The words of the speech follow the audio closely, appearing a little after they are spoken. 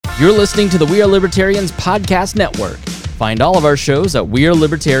You're listening to the We Are Libertarians Podcast Network. Find all of our shows at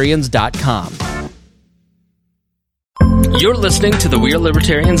wearelibertarians.com. You're listening to the We Are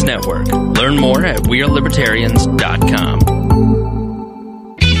Libertarians Network. Learn more at wearelibertarians.com.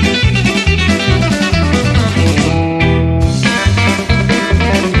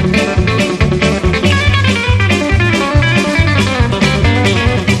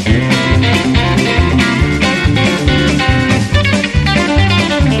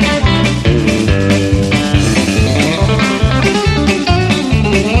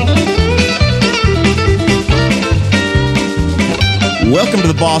 Welcome to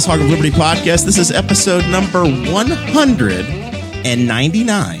the Boss Hog of Liberty podcast. This is episode number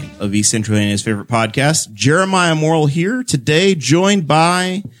 199 of East Centralia's favorite podcast. Jeremiah Morrill here today, joined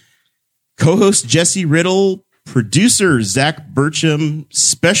by co-host Jesse Riddle, producer Zach Burcham,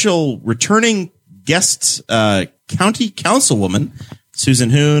 special returning guests, County Councilwoman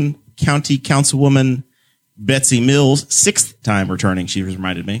Susan Huhn, County Councilwoman Betsy Mills, 6th time returning, she was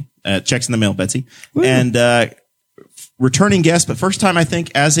reminded me. Checks in the mail, Betsy. Woo. And returning guest, but first time, I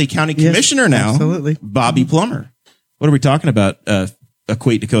think, as a county commissioner now. Absolutely. Bobbi Plummer. What are we talking about,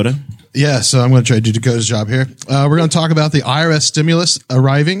 Equate Dakota? Yeah, so I'm going to try to do Dakota's job here. We're going to talk about the IRS stimulus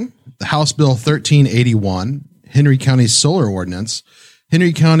arriving, the House Bill 1381, Henry County's solar ordinance,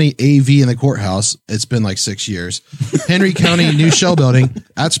 Henry County AV in the courthouse. It's been like 6 years. Henry County new shell building.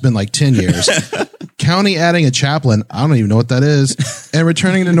 That's been like 10 years. County adding a chaplain. I don't even know what that is. And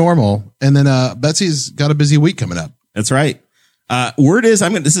returning to normal. And then Betsy's got a busy week coming up. That's right. Word is,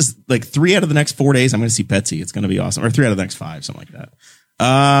 this is like 3 out of the next 4 days. I'm going to see Betsy. It's going to be awesome. Or 3 out of the next 5, something like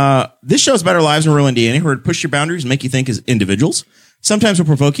that. This show is about our lives in rural Indiana, where it push your boundaries and make you think as individuals. Sometimes we'll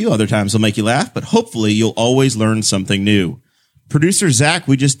provoke you. Other times we'll make you laugh, but hopefully you'll always learn something new. Producer Zach,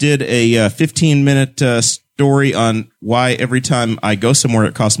 we just did a 15-minute story on why every time I go somewhere,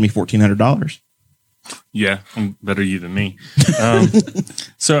 it costs me $1,400. Yeah, I'm better you than me.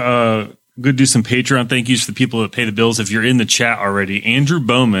 Good to do some Patreon thank yous for the people that pay the bills. If you're in the chat already, Andrew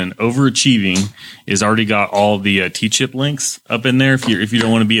Bowman, Overachieving, has already got all the T-Chip links up in there. If you don't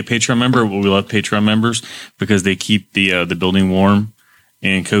want to be a Patreon member, well, we love Patreon members because they keep the building warm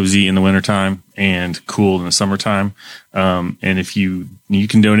and cozy in the wintertime and cool in the summertime. And if you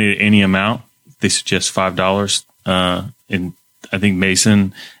can donate any amount, they suggest $5. And I think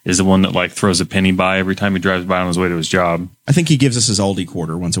Mason is the one that like throws a penny by every time he drives by on his way to his job. I think he gives us his Aldi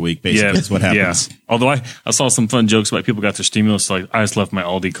quarter once a week, basically. Yeah, that's what happens. Yeah. Although I saw some fun jokes about people got their stimulus, like, I just left my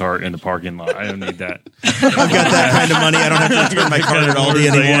Aldi cart in the parking lot. I don't need that. I've got that kind of money. I don't have to return my cart at Aldi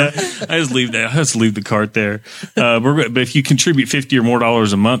anymore. I just leave the cart there. But if you contribute $50 or more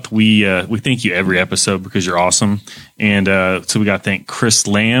a month, we thank you every episode because you're awesome. And so we got to thank Chris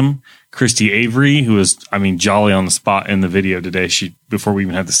Lamb, Christy Avery, who was, jolly on the spot in the video today. Before we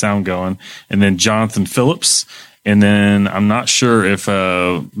even had the sound going, and then Jonathan Phillips. And then I'm not sure if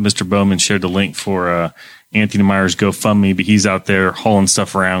Mr. Bowman shared the link for Anthony Meyer's GoFundMe, but he's out there hauling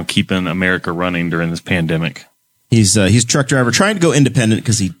stuff around, keeping America running during this pandemic. He's a truck driver trying to go independent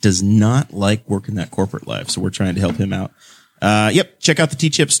because he does not like working that corporate life. So we're trying to help him out. Check out the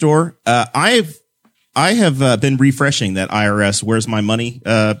T-Chip store. I have been refreshing that IRS Where's My Money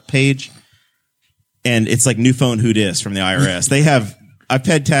page, and it's like new phone who dis from the IRS. I've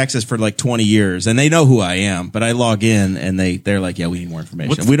paid taxes for like 20 years, and they know who I am, but I log in, and they're like, yeah, we need more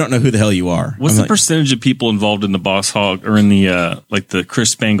information. We don't know who the hell you are. What's the percentage of people involved in the Boss Hog or in the like the Chris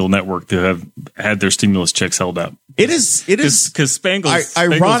Spangle network that have had their stimulus checks held up? It is because Spangle's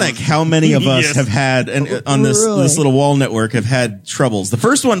ironic how many of us have had, and on this little wall network, have had troubles. The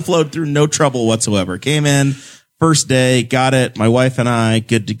first one flowed through no trouble whatsoever. Came in first day, got it. My wife and I,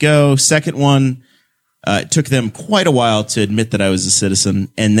 good to go. Second one, it took them quite a while to admit that I was a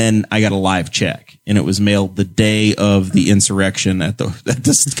citizen, and then I got a live check, and it was mailed the day of the insurrection at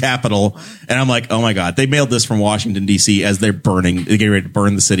the Capitol, and I'm like, oh my God, they mailed this from Washington D.C. as they're getting ready to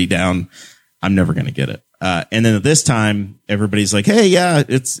burn the city down. I'm never going to get it. And then at this time, everybody's like, hey, yeah,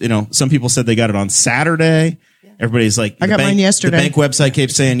 it's, some people said they got it on Saturday. Everybody's like, I got mine yesterday. The bank website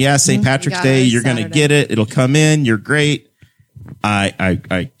kept saying, yeah, St. Patrick's Day, you're going to get it. It'll come in. You're great.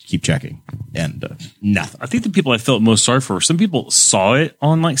 I keep checking, and nothing. I think the people I felt most sorry for, some people saw it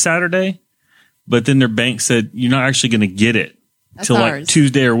on like Saturday, but then their bank said, you're not actually going to get it till like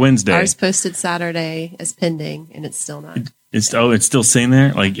Tuesday or Wednesday. Ours posted Saturday as pending, and it's still not. It's still saying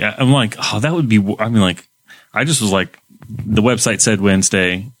there. Like, I'm like, oh, that would be, I just was like, the website said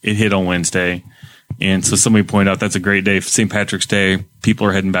Wednesday. It hit on Wednesday. And so somebody pointed out that's a great day for St. Patrick's Day. People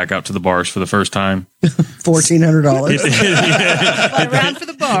are heading back out to the bars for the first time. $1,400. Around for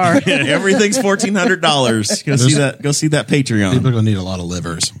the bar. Everything's $1,400. Go see that. Go see that Patreon. People are going to need a lot of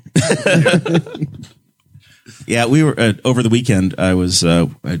livers. Yeah, we were over the weekend.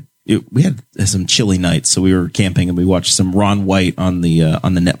 We had some chilly nights, so we were camping and we watched some Ron White on the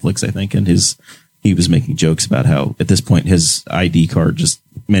Netflix, I think, and he was making jokes about how at this point his ID card just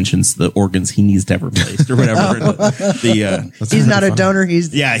mentions the organs he needs to have replaced or whatever. He's not a donor.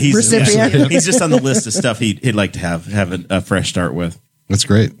 He's recipient. Yeah, he's just on the list of stuff he'd like to have a fresh start with. That's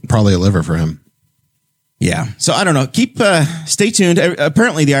great. Probably a liver for him. Yeah. So I don't know. Stay tuned.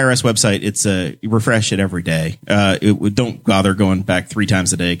 Apparently the IRS website, it's refresh it every day. Don't bother going back 3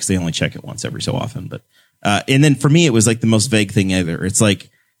 times a day because they only check it once every so often. But, and then for me, it was like the most vague thing ever. It's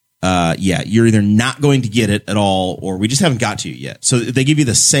like, you're either not going to get it at all, or we just haven't got to you yet. So they give you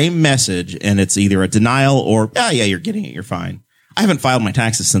the same message and it's either a denial or, you're getting it. You're fine. I haven't filed my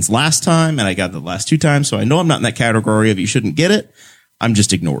taxes since last time and I got it the last 2 times. So I know I'm not in that category of you shouldn't get it. I'm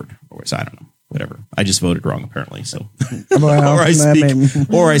just ignored. Or I don't know. Whatever. I just voted wrong apparently. So,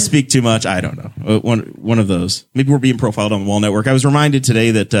 or I speak too much. I don't know. One of those. Maybe we're being profiled on the Wall Network. I was reminded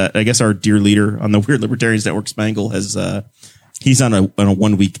today that I guess our dear leader on the Weird Libertarians Network, Spangle, has he's on a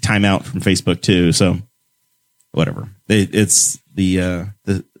 1 week timeout from Facebook too. So whatever. It's the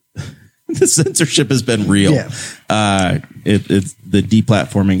censorship has been real. Yeah. It's the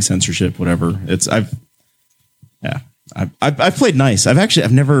deplatforming censorship. Whatever. I've played nice.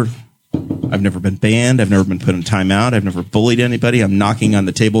 I've never been banned. I've never been put in timeout. I've never bullied anybody. I'm knocking on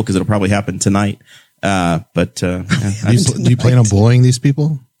the table because it'll probably happen tonight. Do you plan on bullying these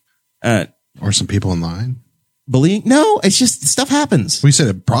people? Or some people in line? Bullying? No, it's just stuff happens. We said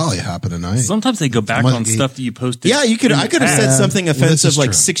it probably happened tonight. Sometimes they go back on stuff that you posted. Yeah, I could have said something offensive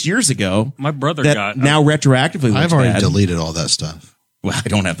like 6 years ago. My brother got now retroactively. I've already deleted all that stuff. Well, I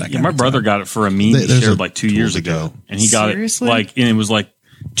don't have that. My brother got it for a meme he shared like 2 years ago, and he got it and it was like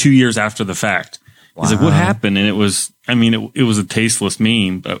 2 years after the fact. Wow. He's like, what happened? And it was a tasteless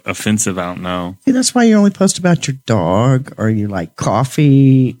meme, but offensive. I don't know. See, that's why you only post about your dog or you like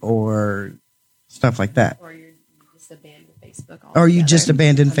coffee or stuff like that. Or you just abandon Facebook altogether. Or you just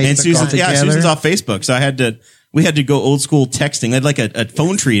abandon Facebook and Susan's, altogether. Yeah, Susan's off Facebook. So we had to go old school texting. I had like a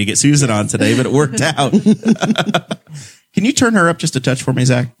phone tree to get Susan on today, but it worked out. Can you turn her up just a touch for me,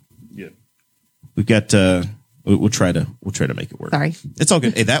 Zach? Yeah. We've got, we'll try to make it work. Sorry. It's all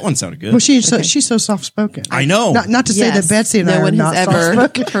good. Hey, that one sounded good. Well, she's so soft spoken. I know. Not to say that Betsy and I are not soft spoken. No one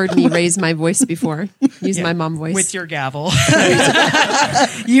has ever heard me raise my voice before. Use my mom voice with your gavel.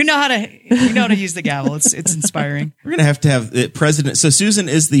 You know how to use the gavel. It's inspiring. We're gonna have the president. So Susan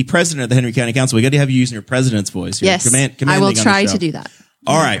is the president of the Henry County Council. We got to have you using your president's voice. Yes, I will try to do that.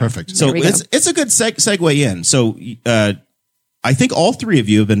 All right, perfect. So it's a good segue in. So I think all 3 of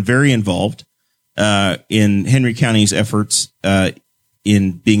you have been very involved in Henry County's efforts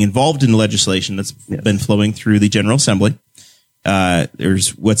in being involved in legislation that's been flowing through the General Assembly.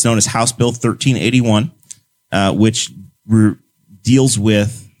 There's what's known as House Bill 1381, which deals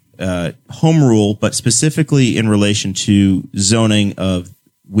with home rule, but specifically in relation to zoning of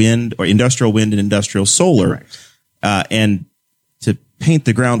wind or industrial wind and industrial solar. And to paint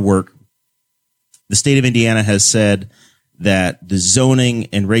the groundwork, the state of Indiana has said that the zoning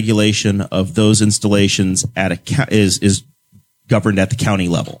and regulation of those installations is governed at the county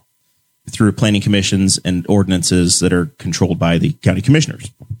level through planning commissions and ordinances that are controlled by the county commissioners.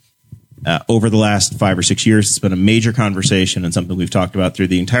 Over the last 5 or 6 years, it's been a major conversation and something we've talked about through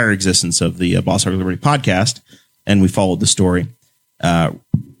the entire existence of the Boss Hog Liberty podcast, and we followed the story.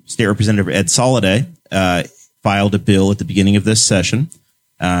 State Representative Ed Soliday filed a bill at the beginning of this session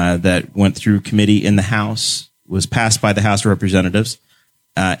that went through committee in the House, was passed by the House of Representatives,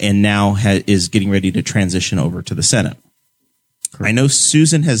 and now is getting ready to transition over to the Senate. Correct. I know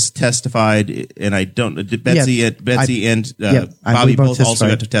Susan has testified, and I don't. Betsy and Bobbi both also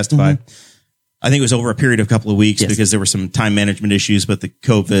got to testify. Mm-hmm. I think it was over a period of a couple of weeks because there were some time management issues with the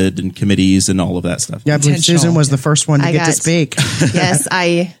COVID and committees and all of that stuff. Yeah, I believe Susan was the first one to get to speak. Yes,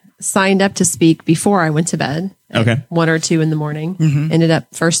 I signed up to speak before I went to bed. Okay. 1 or 2 in the morning. Mm-hmm. Ended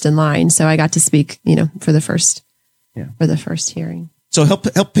up first in line, so I got to speak, for the first hearing. So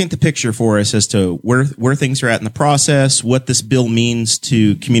help paint the picture for us as to where things are at in the process, what this bill means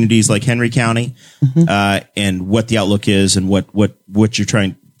to communities like Henry County, and what the outlook is, and what you're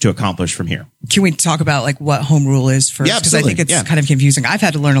trying to accomplish from here. Can we talk about like what home rule is first? Yeah, because I think it's kind of confusing. I've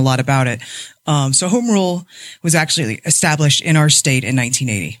had to learn a lot about it. So home rule was actually established in our state in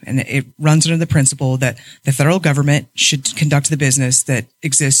 1980, and it runs under the principle that the federal government should conduct the business that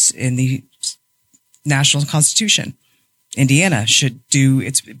exists in the national constitution. Indiana should do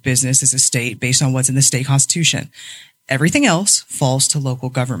its business as a state based on what's in the state constitution. Everything else falls to local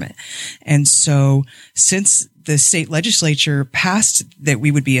government. And so since the state legislature passed that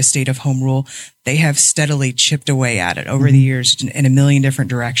we would be a state of home rule, they have steadily chipped away at it over the years in a million different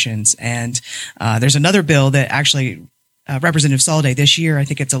directions. And there's another bill that actually Representative Soliday this year, I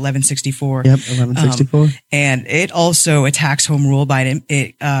think it's 1164. Yep, 1164. And it also attacks home rule by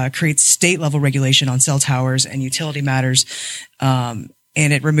it creates state level regulation on cell towers and utility matters. And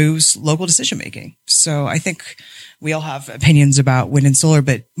it removes local decision making. So I think we all have opinions about wind and solar,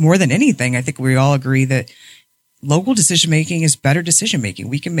 but more than anything, I think we all agree that local decision making is better decision making.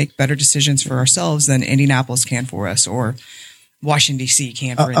 We can make better decisions for ourselves than Indianapolis can for us, or Washington DC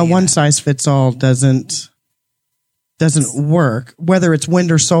can for Indiana. A one size fits all doesn't work, whether it's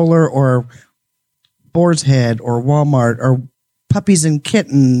wind or solar or Boar's Head or Walmart or puppies and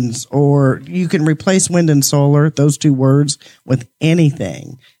kittens, or you can replace wind and solar, those two words, with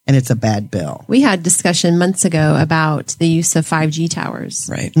anything, and it's a bad bill. We had discussion months ago about the use of 5G towers.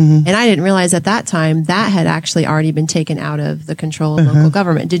 Right. And I didn't realize at that time that had actually already been taken out of the control of local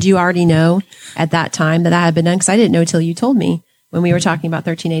government. Did you already know at that time that had been done? Because I didn't know till you told me when we were talking about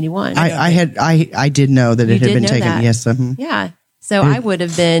 1381. I did know that it had been taken. That. Yes. Yeah. So I would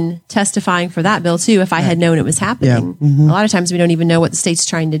have been testifying for that bill too if I had known it was happening. Yeah. A lot of times we don't even know what the state's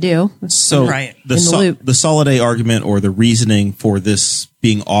trying to do. So Right. the Soliday argument or the reasoning for this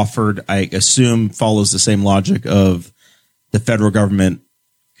being offered, I assume, follows the same logic of the federal government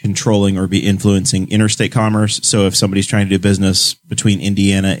controlling or be influencing interstate commerce. So if somebody's trying to do business between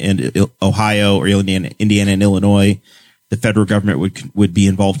Indiana and Ohio or Indiana and Illinois, the federal government would be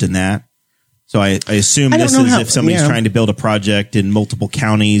involved in that. So I assume this is if somebody's trying to build a project in multiple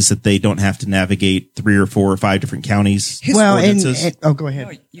counties that they don't have to navigate 3 or 4 or 5 different counties. Well, go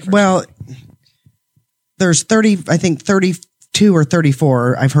ahead. Well, there's 32 or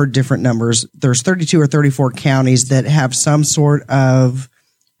 34. I've heard different numbers. There's 32 or 34 counties that have some sort of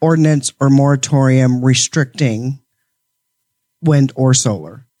ordinance or moratorium restricting wind or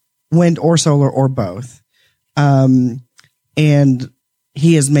solar or both. And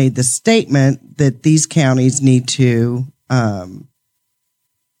he has made the statement that these counties need to,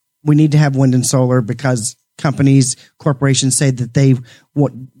 we need to have wind and solar because corporations say that they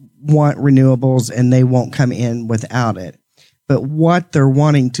want renewables and they won't come in without it. But what they're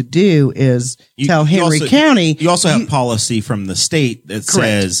wanting to do is tell Henry County. You also have policy from the state that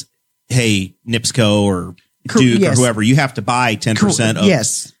says, hey, NIPSCO or Duke or whoever, you have to buy 10%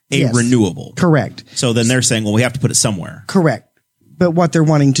 of renewable. Correct. So then they're saying, well, we have to put it somewhere. Correct. But what they're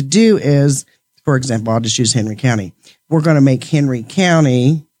wanting to do is, for example, I'll just use Henry County. We're going to make Henry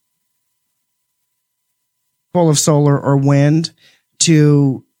County full of solar or wind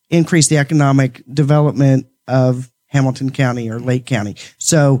to increase the economic development of Hamilton County or Lake County.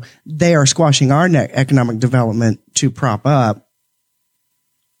 So they are squashing our economic development to prop up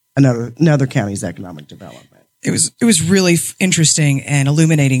another county's economic development. It was really interesting and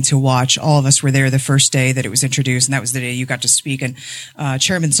illuminating to watch. All of us were there the first day that it was introduced, and that was the day you got to speak. And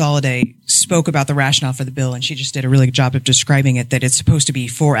Chairman Soliday spoke about the rationale for the bill, and she just did a really good job of describing it, that it's supposed to be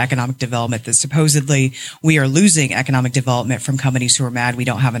for economic development, that supposedly we are losing economic development from companies who are mad we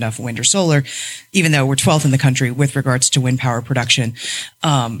don't have enough wind or solar, even though we're 12th in the country with regards to wind power production.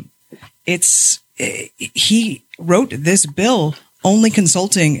 He wrote this bill only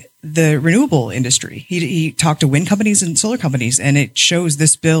consulting the renewable industry. He talked to wind companies and solar companies, and it shows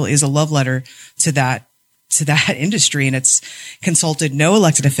this bill is a love letter to that industry. And it's consulted no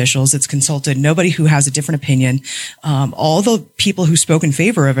elected officials. It's consulted nobody who has a different opinion. All the people who spoke in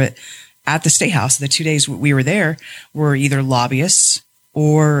favor of it at the State House, the 2 days we were there, were either lobbyists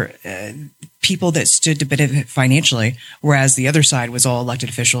or people that stood to benefit financially, whereas the other side was all elected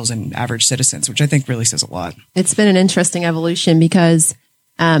officials and average citizens, which I think really says a lot. It's been an interesting evolution because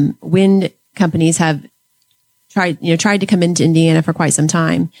wind companies have tried to come into Indiana for quite some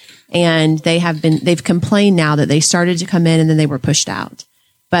time, and they've complained now that they started to come in and then they were pushed out.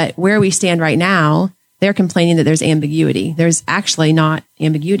 But where we stand right now, they're complaining that there's ambiguity. There's actually not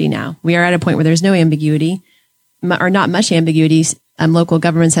ambiguity now. We are at a point where there's no ambiguity, or not much ambiguity. Local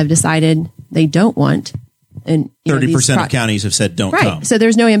governments have decided they don't want, and 30% of counties have said don't come. So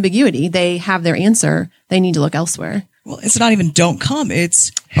there's no ambiguity. They have their answer. They need to look elsewhere. Well, it's not even don't come.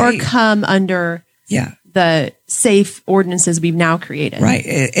 It's or come under the safe ordinances we've now created. Right.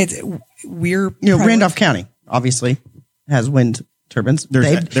 Randolph County obviously has wind turbines.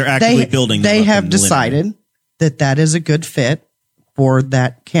 They're actively building them. They have decided that is a good fit for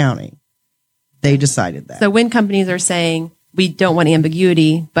that county. They decided that. So wind companies are saying we don't want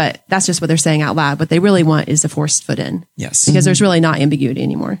ambiguity, but that's just what they're saying out loud. What they really want is a forced foot in. Yes. Because there's really not ambiguity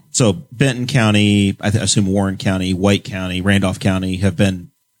anymore. So Benton County, I assume Warren County, White County, Randolph County have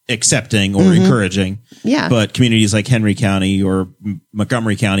been accepting or encouraging. Yeah. But communities like Henry County or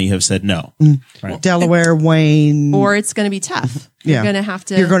Montgomery County have said no. Right. Delaware, Wayne. Or it's going to be tough. You're going to have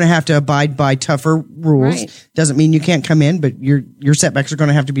to. You're going to have to abide by tougher rules. Right. Doesn't mean you can't come in, but your setbacks are going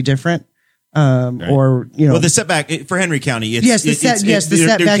to have to be different. Or, you know. Well, the setback for Henry County, the setback you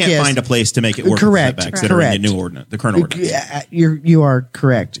can't is. find a place to make it work. Correct. With setbacks that are in the new ordinance, the current ordinance. You are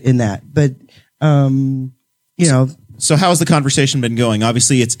correct in that. But, you know. So how's the conversation been going?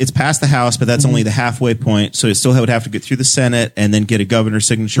 Obviously, it's passed the House, but that's only the halfway point. So it still would have to get through the Senate and then get a governor's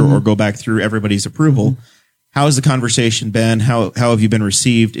signature or go back through everybody's approval. How has the conversation been? How have you been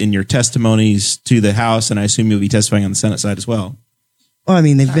received in your testimonies to the House? And I assume you'll be testifying on the Senate side as well. Well, I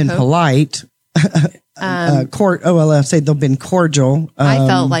mean, they've been polite. OLF say they've been cordial. I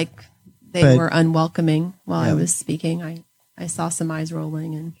felt like they were unwelcoming while I was speaking. I saw some eyes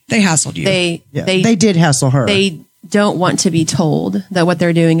rolling, and They hassled you. They did hassle her. They don't want to be told that what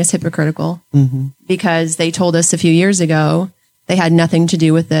they're doing is hypocritical because they told us a few years ago they had nothing to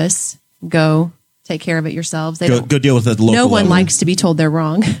do with this. Go take care of it yourselves. They Go deal with it. No one level. likes to be told they're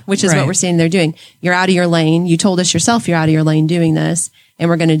wrong, which is what we're seeing they're doing. You're out of your lane. You told us yourself you're out of your lane doing this, and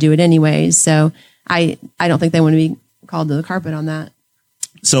we're going to do it anyways. So I don't think they want to be called to the carpet on that.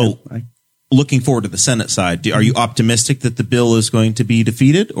 So looking forward to the Senate side, are you optimistic that the bill is going to be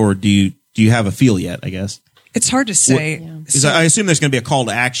defeated, or do you have a feel yet, I guess? It's hard to say. Because I assume there's going to be a call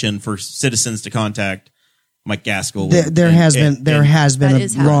to action for citizens to contact Mike Gaskell. There has been That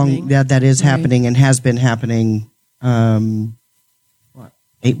is a wrong happening. that is happening and has been happening. 8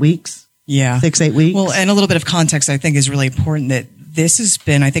 weeks? Yeah. 6-8 weeks? Well, and a little bit of context, I think, is really important that this has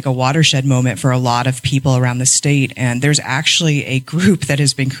been, I think, a watershed moment for a lot of people around the state. And there's actually a group that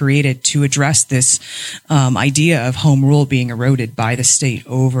has been created to address this idea of home rule being eroded by the state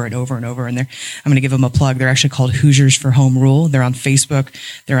over and over and over. And I'm going to give them a plug. They're actually called Hoosiers for Home Rule. They're on Facebook.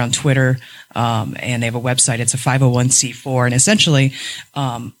 They're on Twitter. And they have a website. It's a 501c4. And essentially,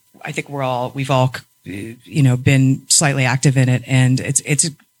 I think we've all, been slightly active in it. And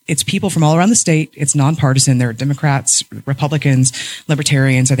it's people from all around the state. It's nonpartisan. There are Democrats, Republicans,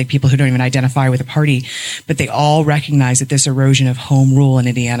 Libertarians. I think people who don't even identify with a party, but they all recognize that this erosion of home rule in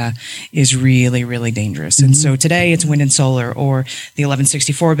Indiana is really, really dangerous. And so today it's wind and solar, or the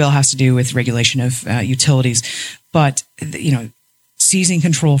 1164 bill has to do with regulation of utilities. But, seizing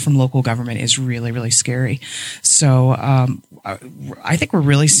control from local government is really, really scary. So I think we're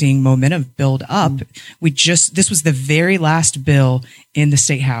really seeing momentum build up. This was the very last bill in the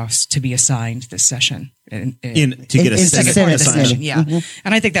State House to be assigned this session. To get a Senate Senate assignment. assignment. Yeah.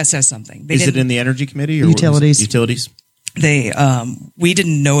 And I think that says something. Is it in the Energy Committee or Utilities? Utilities. We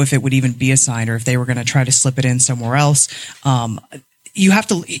didn't know if it would even be assigned or if they were going to try to slip it in somewhere else. You have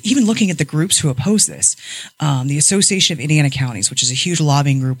to, even looking at the groups who oppose this, the Association of Indiana Counties, which is a huge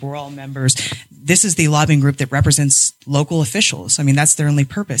lobbying group. We're all members. This is the lobbying group that represents local officials. I mean, that's their only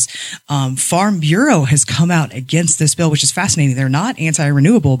purpose. Farm Bureau has come out against this bill, which is fascinating. They're not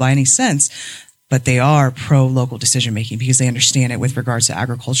anti-renewable by any sense, but they are pro-local decision-making because they understand it with regards to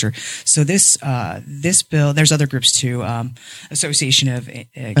agriculture. So this bill, there's other groups too, Association of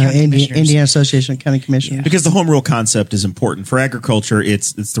County Commissioners. Indiana Association of County Commissioners. Yeah. Because the home rule concept is important for agriculture.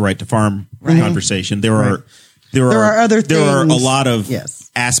 It's the right to farm conversation. There are other things. There are a lot of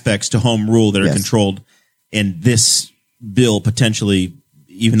Yes. aspects to home rule that are controlled, and this bill potentially,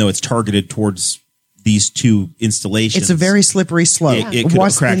 even though it's targeted towards these two installations, It's a very slippery slope. It could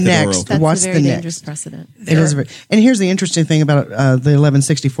What's crack the the door next? open. That's What's a very the dangerous next? precedent. It is, and here's the interesting thing about the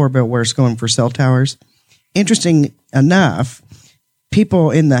 1164 bill, where it's going for cell towers. Interesting enough,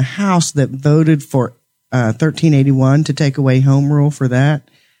 people in the House that voted for 1381 to take away home rule for that,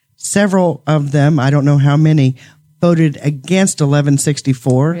 several of them, I don't know how many, voted against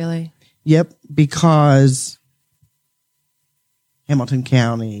 1164. Really? Yep, because Hamilton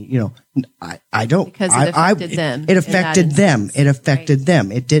County, I don't. Because it affected them It in affected that them. instance. It affected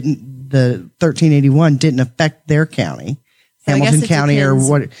them. It didn't. The 1381 didn't affect their county, So I guess Hamilton it County, or depends,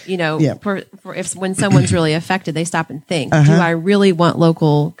 what? for if when someone's really affected, they stop and think, do I really want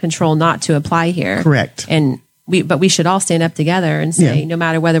local control not to apply here? Correct. And but we should all stand up together and say, no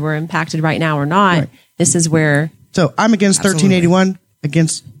matter whether we're impacted right now or not, this is where So I'm against 1381,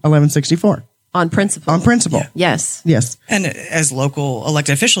 against 1164 on principle. on principle. Yes. Yes. And as local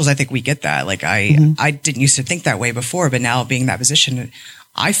elected officials, I think we get that. Like I didn't used to think that way before, but now being in that position,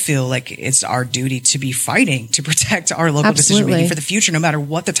 I feel like it's our duty to be fighting to protect our local decision making for the future, no matter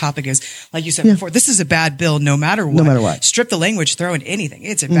what the topic is. Like you said before, this is a bad bill, no matter what. No matter what. Strip the language, throw in anything.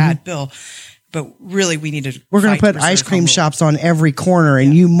 It's a bad bill. But really, we need to. We're going to put ice cream shops on every corner,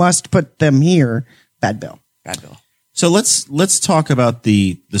 and you must put them here. Bad bill. Bad bill. So let's talk about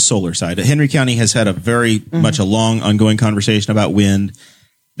the solar side. Henry County has had a very much a long ongoing conversation about wind.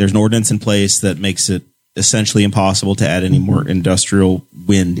 There's an ordinance in place that makes it essentially impossible to add any more industrial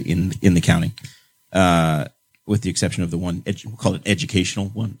wind in the county, with the exception of the one we'll call it educational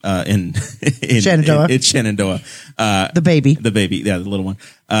one in Shenandoah. It's Shenandoah. The baby, yeah, the little one.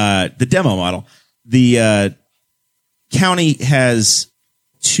 The demo model. The county has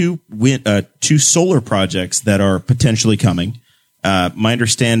two solar projects that are potentially coming. My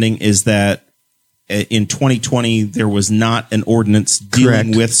understanding is that in 2020 there was not an ordinance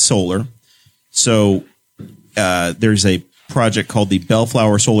dealing with solar, so there's a project called the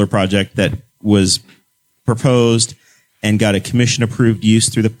Bellflower Solar Project that was proposed and got a commission approved use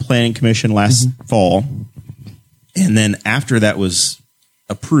through the Planning Commission last fall. And then after that was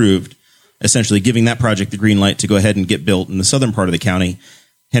approved, essentially giving that project the green light to go ahead and get built in the southern part of the county,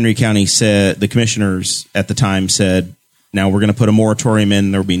 Henry County said, the commissioners at the time said, now we're going to put a moratorium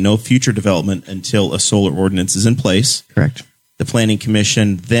in. There will be no future development until a solar ordinance is in place. Correct. The Planning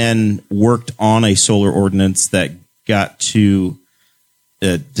Commission then worked on a solar ordinance that got to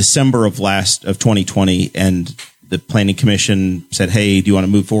December of 2020, and the Planning Commission said, hey, do you want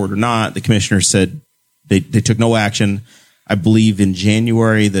to move forward or not? The commissioners said they took no action. I believe in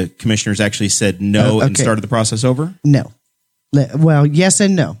January, the commissioners actually said no and started the process over? No. Well, yes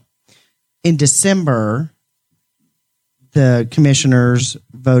and no. In December, the commissioners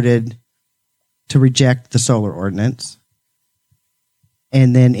voted to reject the solar ordinance.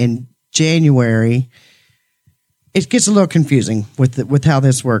 And then in January, it gets a little confusing with how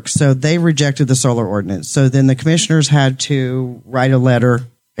this works. So they rejected the solar ordinance. So then the commissioners had to write a letter,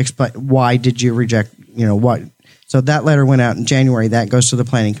 explain why did you reject, what. So that letter went out in January. That goes to the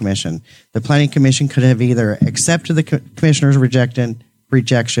Planning Commission. The Planning Commission could have either accepted the commissioner's rejection,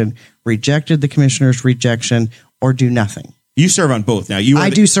 rejected the commissioner's rejection, or do nothing. You serve on both now. I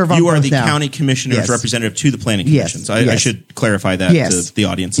do serve on both now. You are the county commissioner's representative to the Planning Commission. Yes. So I should clarify that to the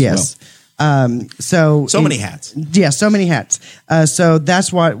audience as well. So many hats. Yeah, so many hats. So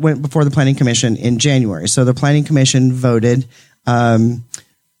that's what went before the Planning Commission in January. So the Planning Commission voted, and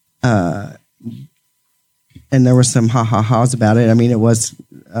there was some ha-ha-ha's about it. I mean, it was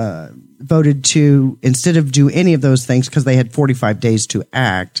voted to, instead of do any of those things, because they had 45 days to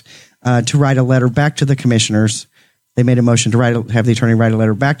act, to write a letter back to the commissioners. They made a motion to have the attorney write a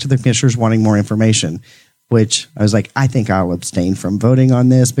letter back to the commissioners wanting more information, which I was like, I think I'll abstain from voting on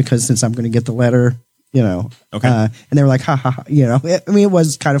this because since I'm going to get the letter, Okay. And they were like, ha, ha, ha, it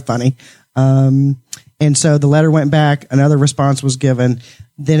was kind of funny. And so the letter went back. Another response was given.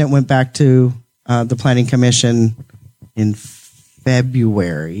 Then it went back to the Planning Commission in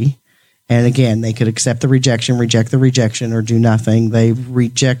February. And again, they could accept the rejection, reject the rejection, or do nothing. They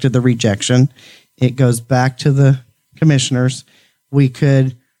rejected the rejection. It goes back to the commissioners. We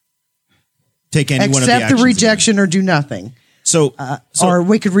could take any one of accept the rejection or do nothing. Or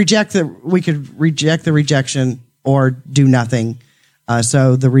we could reject the rejection or do nothing.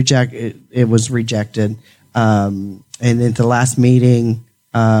 So it was rejected. And at the last meeting,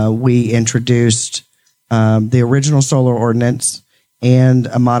 we introduced the original solar ordinance and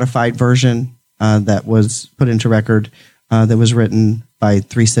a modified version that was put into record that was written by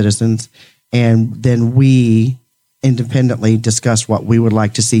 3 citizens. And then we independently discussed what we would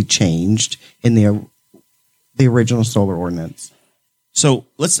like to see changed in the original solar ordinance. So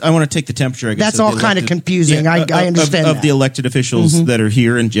I want to take the temperature, I guess. That's all kind of confusing. I understand of the elected officials that are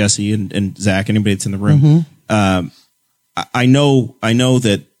here, and Jesse and Zach, anybody that's in the room. I know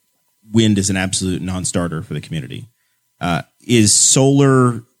that wind is an absolute non-starter for the community. Is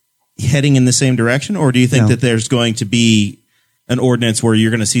solar heading in the same direction, or do you think that there's going to be an ordinance where you're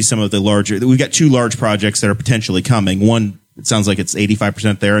going to see some of the larger? We've got 2 large projects that are potentially coming. One, it sounds like it's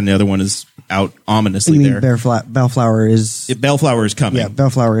 85% there, and the other one is out ominously there. Bellflower is coming. Yeah,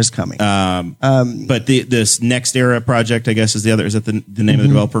 Bellflower is coming. But this Next Era project, I guess, is the other. Is that the name of the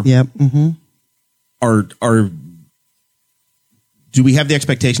developer? Yep. Do we have the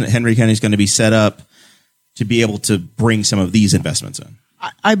expectation that Henry County is going to be set up to be able to bring some of these investments in?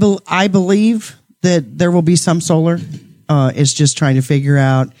 I believe that there will be some solar. It's just trying to figure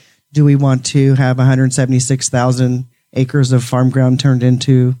out, do we want to have 176,000 acres of farm ground turned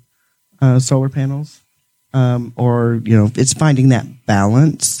into solar panels? Or, it's finding that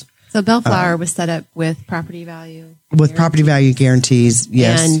balance. So Bellflower was set up with property value. with property value guarantees.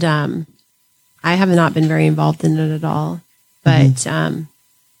 Yes. And I have not been very involved in it at all. But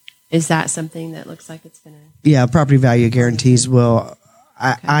is that something that looks like it's going to? Yeah, property value guarantees will.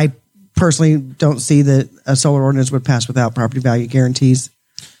 I personally don't see that a solar ordinance would pass without property value guarantees.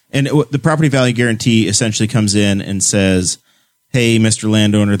 And the property value guarantee essentially comes in and says, "Hey, Mr.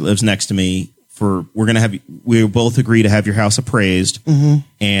 Landowner that lives next to me, we both agree to have your house appraised,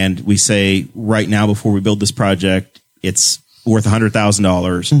 and we say right now before we build this project, it's worth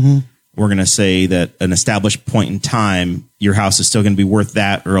 $100,000. We're going to say that an established point in time, your house is still going to be worth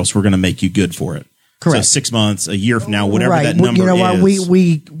that, or else we're going to make you good for it." Correct. So 6 months, a year from now, whatever Right. that number You know what?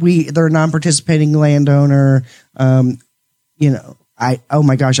 is. They're a non-participating landowner. Oh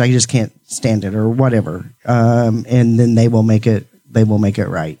my gosh, I just can't stand it or whatever. And then they will make it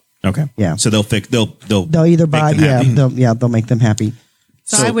right. Okay. Yeah. So they'll Either buy, make them happy. they'll make them happy.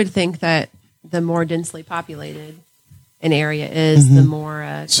 So I would think that the more densely populated an area is, the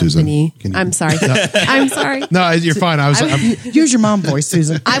more Susan, company. can you- I'm sorry. I'm sorry. No, you're fine. Use your mom voice,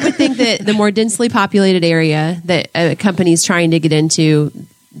 Susan. I would think that the more densely populated area that a company's trying to get into,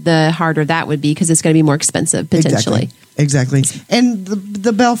 the harder that would be because it's going to be more expensive potentially. Exactly. And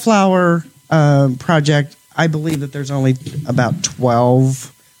the Bellflower project, I believe that there's only about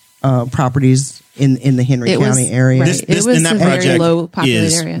 12 properties in the Henry County area. Right. It was and that a very project low populated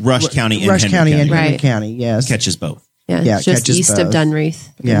is area. Rush County and Rush Henry County and County. Henry Right. County, yes. Catches both. Yeah, Yeah, it's just catches east of both. Dunreath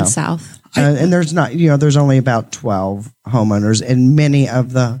Yeah. and south. And there's not, there's only about 12 homeowners, and many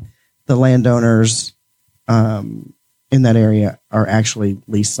of the landowners in that area are actually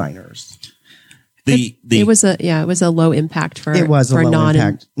lease signers. It was a low impact for It was a for low non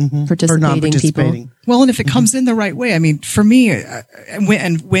impact for participating people. Well, and if it comes in the right way, I mean, for me,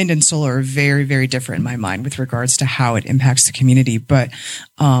 wind and solar are very, very different in my mind with regards to how it impacts the community. But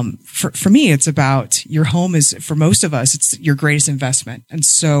for me, it's about your home is, for most of us, it's your greatest investment. And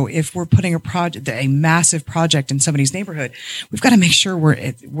so if we're putting a massive project in somebody's neighborhood, we've got to make sure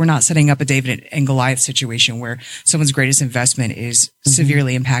we're not setting up a David and Goliath situation where someone's greatest investment is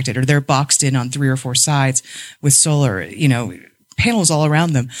severely impacted, or they're boxed in on 3 or 4 sides with solar, panels all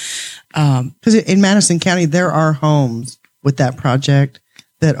around them. Because in Madison County, there are homes with that project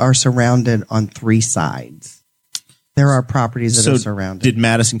that are surrounded on 3 sides. There are properties that are surrounded. Did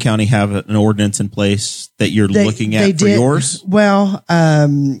Madison County have an ordinance in place that you're looking at for yours? Well,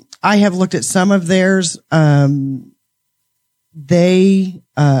 I have looked at some of theirs. I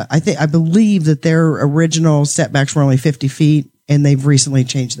believe that their original setbacks were only 50 feet, and they've recently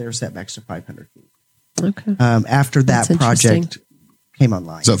changed their setbacks to 500 feet. Okay. After that That's project came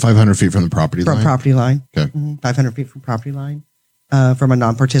online. Is that 500 feet from the property line? From property line. Okay. 500 feet from property line. From a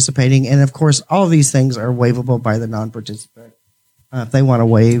non-participating. And of course, all of these things are waivable by the non-participant. If they want to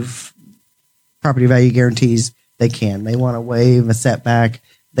waive property value guarantees, they can. They want to waive a setback,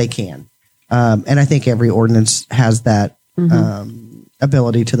 they can. And I think every ordinance has that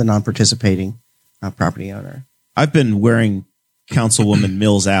ability to the non-participating property owner. I've been wearing Councilwoman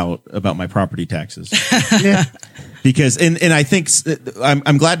Mills out about my property taxes. Yeah. Because, and I think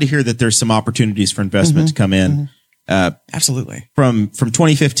I'm glad to hear that there's some opportunities for investment to come in. Absolutely. From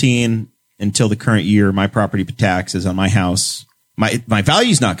 2015 until the current year, my property taxes on my house, my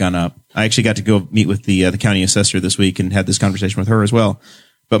value's not gone up. I actually got to go meet with the county assessor this week and had this conversation with her as well.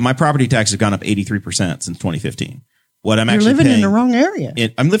 But my property tax has gone up 83% since 2015. What I'm You're actually living paying, in the wrong area.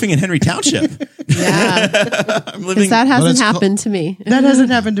 I'm living in Henry Township. Yeah. I'm living. That hasn't happened to me. That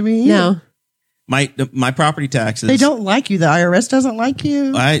hasn't happened to me either. No. My property taxes. They don't like you. The IRS doesn't like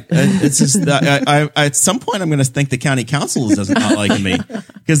you. It's just I at some point I'm going to think the county council doesn't not liking me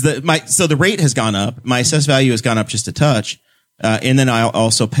because the rate has gone up. My assessed value has gone up just a touch, and then I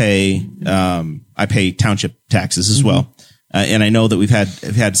also pay I pay township taxes as well. And I know that we've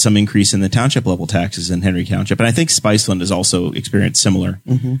had some increase in the township level taxes in Henry Township, and I think Spiceland has also experienced similar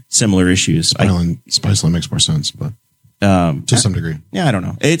issues. Spiceland makes more sense, but to some degree, Yeah, I don't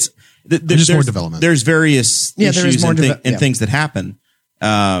know. There's more development. There's various issues and things that happen.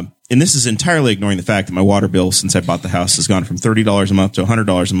 And this is entirely ignoring the fact that my water bill since I bought the house has gone from $30 a month to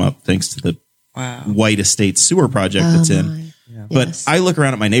 $100 a month thanks to the White Estate sewer project that's in. Yeah. But Yes. I look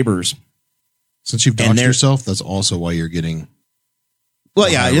around at my neighbors. Since you've doxed yourself, that's also why you're getting.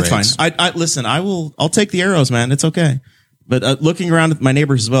 Well, yeah, it's rates. fine. I listen. I'll take the arrows, man. It's okay. But looking around at my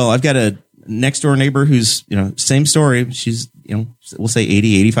neighbors as well, I've got a next door neighbor who's same story. She's we'll say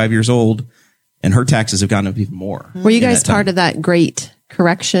 80, 85 years old, and her taxes have gone up even more. Were you guys part of that great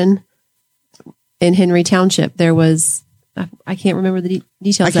correction in Henry Township? There was, I can't remember the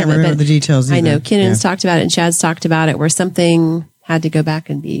details. I can't remember the details. I know either. Kennan's talked about it and Chad's talked about it, where something had to go back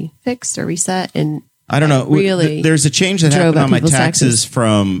and be fixed or reset. And I don't know. Really, there's a change that happened up on my people's taxes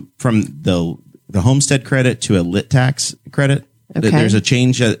from the homestead credit to a lit tax credit. Okay. There's a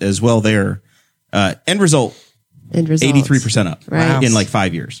change as well there. End result, 83% up Right. in like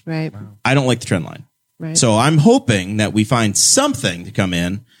 5 years. Right. I don't like the trend line. Right. So I'm hoping that we find something to come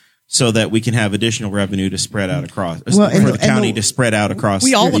in so that we can have additional revenue to spread out across, Well, for the county to spread out across.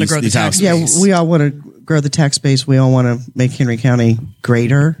 We all wanna these- grow the these tax houses. Yeah, we all want to grow the tax base. We all want to make Henry County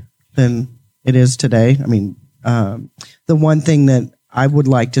greater than it is today. I mean, the one thing that I would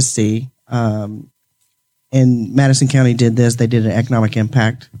like to see, and Madison County did this, they did an economic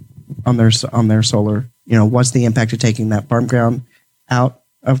impact on their solar. You know, what's the impact of taking that farm ground out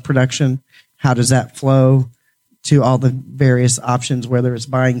of production? How does that flow to all the various options, whether it's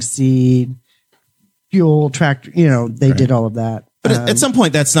buying seed, fuel, tractor, you know, they did all of that. But at some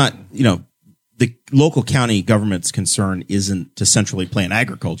point, that's not, you know, the local county government's concern isn't to centrally plan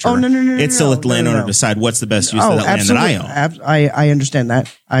agriculture. Oh, no. It's to let the landowner decide what's the best use of that land that I own. I understand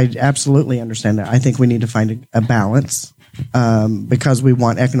that. I absolutely understand that. I think we need to find a balance because we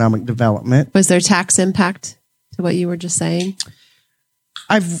want economic development. Was there tax impact to what you were just saying?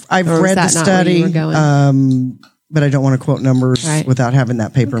 I've Or was read the that not where you study, were going? but I don't want to quote numbers Right. without having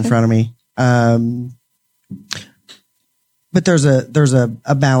that paper in front of me. But there's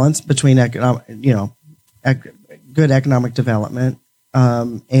a balance between economic, good economic development,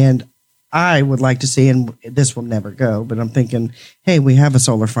 and I would like to see, and this will never go, but I'm thinking, hey, we have a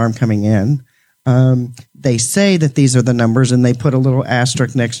solar farm coming in. They say that these are the numbers, and they put a little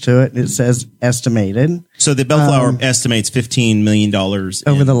asterisk next to it, and it says estimated. So the Bellflower estimates $15 million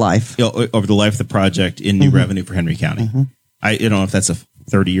Over the life. over the life of the project in new revenue for Henry County. I don't know if that's a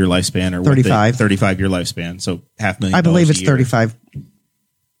 30-year lifespan or 35. 35-year lifespan. So $500,000. I believe it's a year. 35.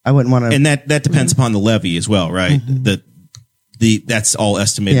 I wouldn't want to. And that depends upon the levy as well, right? That's all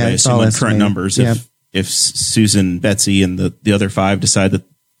estimated, Yeah, I it's assume, all on estimated. current numbers. Yeah. If Susan, Betsy, and the other five decide that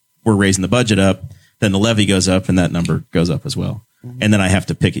we're raising the budget up, then the levy goes up and that number goes up as well. And then I have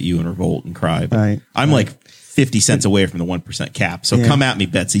to pick at you and revolt and cry. But Right. I'm like 50 cents away from the 1% cap. So Yeah. come at me,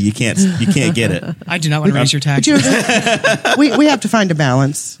 Betsy. You can't get it. I do not want to raise your tax. we have to find a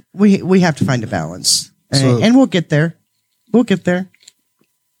balance. We have to find a balance, and we'll get there. We'll get there.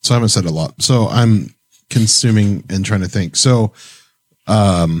 So I haven't said a lot. So I'm consuming and trying to think. So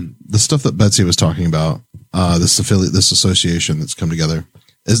the stuff that Betsy was talking about, this association that's come together,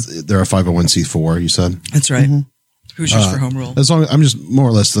 is they're a 501c4, you said? That's right. Hoosiers for Home Rule. As long as I'm just more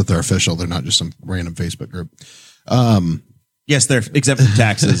or less that they're official. They're not just some random Facebook group. Yes, they're exempt from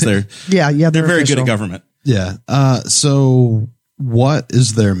taxes. They're Yeah, they're very official. good at government. Yeah. So what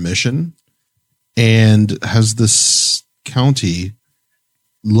is their mission? And has this county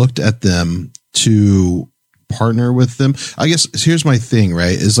looked at them to partner with them? I guess here's my thing,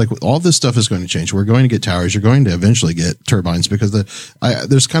 right? Is like all this stuff is going to change. We're going to get towers. You're going to eventually get turbines because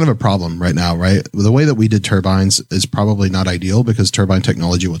there's kind of a problem right now, right? The way that we did turbines is probably not ideal because turbine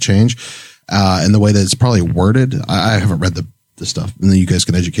technology will change. And the way that it's probably worded, I haven't read the stuff, and then you guys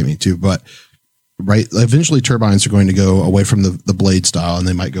can educate me too, but right. Eventually turbines are going to go away from the blade style and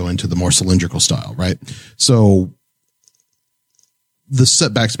they might go into the more cylindrical style, right? So the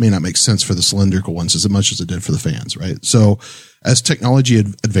setbacks may not make sense for the cylindrical ones as much as it did for the fans, right? So as technology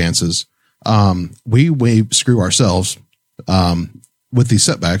advances, we screw ourselves with these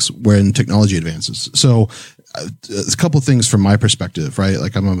setbacks when technology advances. So a couple of things from my perspective, right?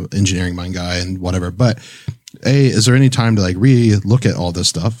 Like I'm an engineering mind guy and whatever, but is there any time to like look at all this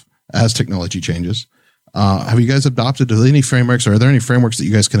stuff as technology changes? Have you guys adopted any frameworks, or are there any frameworks that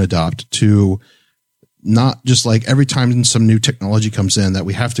you guys can adopt to not just like every time some new technology comes in that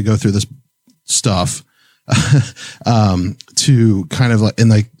we have to go through this stuff to kind of like,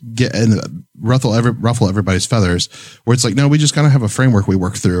 and like get and ruffle everybody's feathers, where it's like, no, we just kind of have a framework we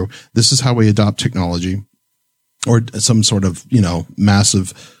work through. This is how we adopt technology or some sort of,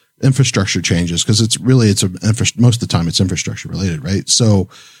 massive infrastructure changes. Cause most of the time it's infrastructure related, right? So,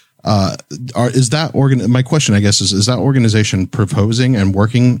 my question, I guess, is that organization proposing and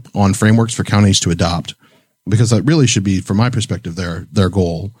working on frameworks for counties to adopt? Because that really should be, from my perspective, their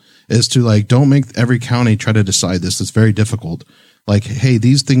goal is to like, don't make every county try to decide this. It's very difficult. Like, hey,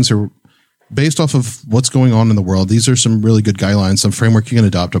 these things are based off of what's going on in the world. These are some really good guidelines, some framework you can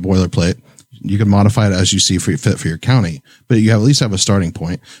adopt, a boilerplate. You can modify it as you see fit for your county, but you at least have a starting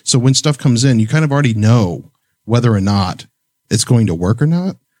point. So when stuff comes in, you kind of already know whether or not it's going to work or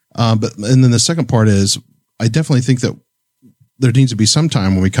not. And then the second part is, I definitely think that there needs to be some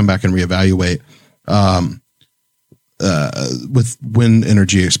time when we come back and reevaluate, with wind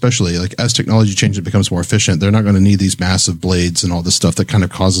energy, especially like as technology changes, it becomes more efficient. They're not going to need these massive blades and all this stuff that kind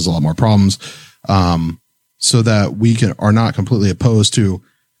of causes a lot more problems. So that we are not completely opposed to,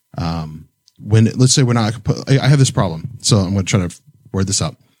 when, let's say we're not, I have this problem. So I'm going to try to word this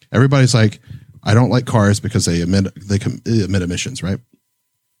out. Everybody's like, I don't like cars because they emit emissions, right?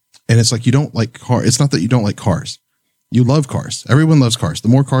 And it's like, you don't like cars. It's not that you don't like cars. You love cars. Everyone loves cars. The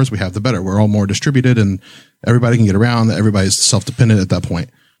more cars we have, the better. We're all more distributed and everybody can get around. Everybody's self-dependent at that point.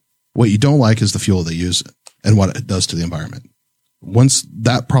 What you don't like is the fuel they use and what it does to the environment. Once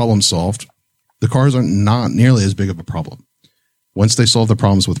that problem's solved, the cars are not nearly as big of a problem. Once they solve the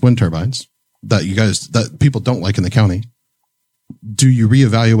problems with wind turbines that people don't like in the county, do you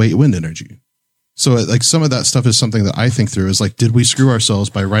reevaluate wind energy? So like some of that stuff is something that I think through is like, did we screw ourselves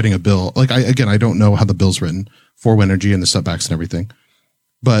by writing a bill? Like I don't know how the bill's written for wind energy and the setbacks and everything,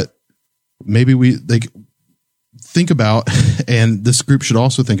 but maybe we like think about, and this group should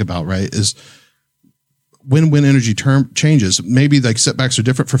also think about, right, is when wind energy term changes, maybe like setbacks are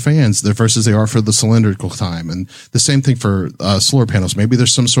different for fans versus they are for the cylindrical time. And the same thing for solar panels. Maybe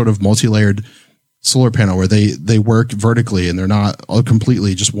there's some sort of multi-layered solar panel where they work vertically and they're not all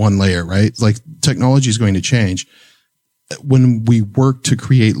completely just one layer, right? Like technology is going to change. When we work to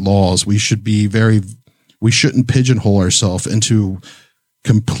create laws, we shouldn't pigeonhole ourselves into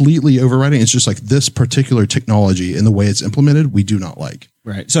completely overriding. It's just like this particular technology and the way it's implemented, we do not like.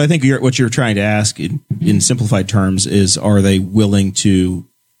 Right. So I think what you're trying to ask in simplified terms is, are they willing to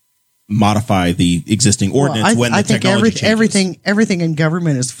modify the existing ordinance when the technology changes? Everything in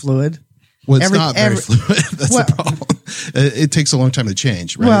government is fluid. Well, it's not very fluid. That's the problem. It takes a long time to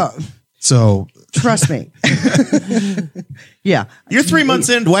change, right? Well, so trust me. Yeah. You're 3 months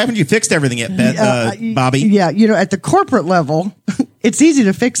in. Why haven't you fixed everything yet, Bobbi? Yeah. At the corporate level, it's easy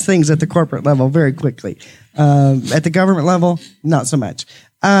to fix things at the corporate level very quickly. At the government level, not so much.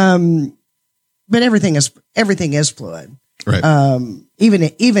 But everything is fluid. right.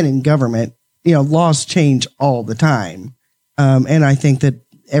 Even in government, laws change all the time. And I think that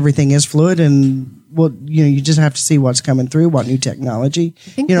everything is fluid and you just have to see what's coming through, what new technology.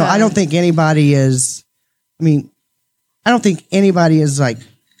 I don't think anybody is like,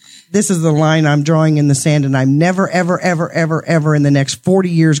 this is the line I'm drawing in the sand and I'm never, ever, ever, ever, ever in the next 40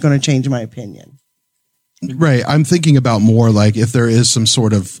 years going to change my opinion. Right. I'm thinking about more like if there is some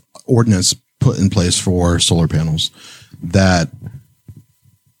sort of ordinance put in place for solar panels that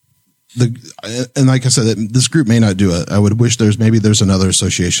and like I said, this group may not do it. I would wish there's another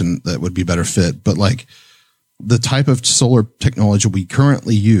association that would be better fit, but like the type of solar technology we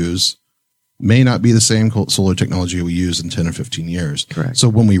currently use may not be the same solar technology we use in 10 or 15 years. Correct. So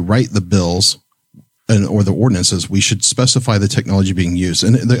when we write the bills or the ordinances, we should specify the technology being used.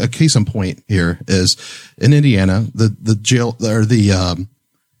 And a case in point here is in Indiana, the jail or the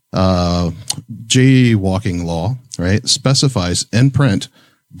jaywalking law, right, specifies in print,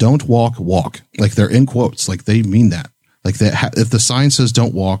 don't walk. Like they're in quotes, like they mean that. Like if the sign says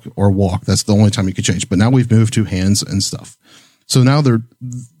don't walk or walk, that's the only time you could change. But now we've moved to hands and stuff. So now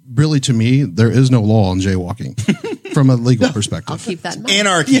really, to me, there is no law on jaywalking from a legal perspective. I'll keep that in mind.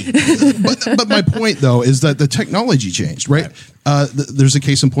 Anarchy. But my point though is that the technology changed, right? There's a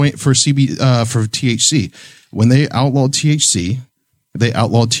case in point for for THC. When they outlawed THC, they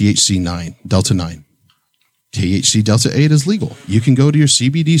outlawed THC 9, Delta 9. THC Delta 8 is legal. You can go to your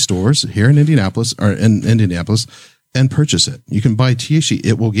CBD stores here in Indianapolis and purchase it. You can buy THC.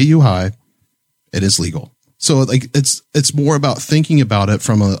 It will get you high. It is legal. So like it's more about thinking about it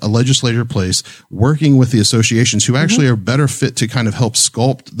from a legislator place, working with the associations who actually are better fit to kind of help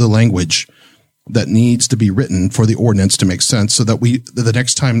sculpt the language that needs to be written for the ordinance to make sense, so that the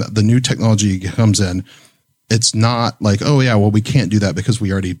next time that the new technology comes in, it's not like, oh yeah, well we can't do that because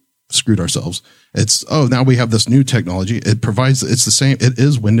we already screwed ourselves. It's, oh, now we have this new technology. It's the same. It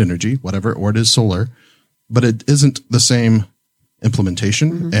is wind energy, whatever, or it is solar, but it isn't the same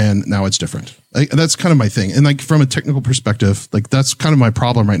implementation. And now it's different. That's kind of my thing. And like from a technical perspective, like that's kind of my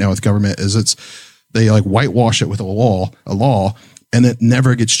problem right now with government is they like whitewash it with a law and it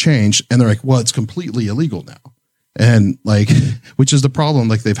never gets changed. And they're like, well, it's completely illegal now. And like, which is the problem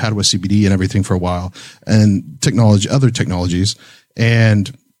like they've had with CBD and everything for a while and other technologies.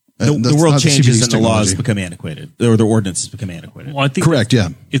 And the world changes and the laws become antiquated, or the ordinances become antiquated. Well, I think correct. Yeah.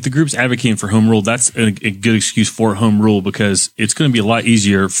 If the group's advocating for home rule, that's a good excuse for home rule, because it's going to be a lot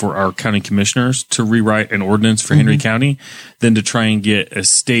easier for our county commissioners to rewrite an ordinance for Henry County than to try and get a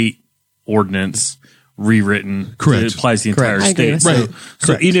state ordinance rewritten. Correct. That applies to the entire state. Right.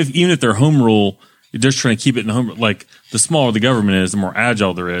 So even if their home rule, they're just trying to keep it in the home. Like the smaller the government is, the more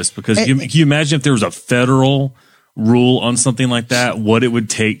agile there is. Because can you imagine if there was a federal rule on something like that, what it would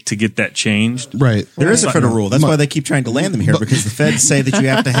take to get that changed. Right. There is a federal rule. That's why they keep trying to land them here, because the feds say that you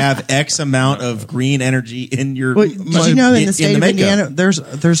have to have X amount of green energy in your. Well, did you know in the state of makeup. Indiana,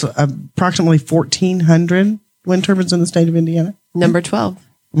 there's approximately 1,400 wind turbines in the state of Indiana? Number 12.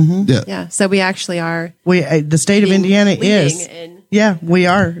 Yeah. Yeah. So we actually are. The state of Indiana is. Yeah, we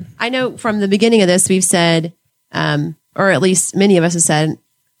are. I know from the beginning of this, we've said, or at least many of us have said,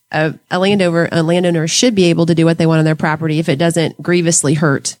 a landowner should be able to do what they want on their property if it doesn't grievously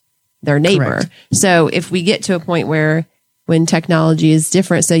hurt their neighbor. Correct. So if we get to a point where when technology is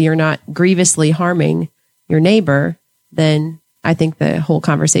different, so you're not grievously harming your neighbor, then I think the whole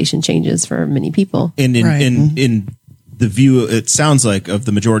conversation changes for many people. And Right. in the view, it sounds like, of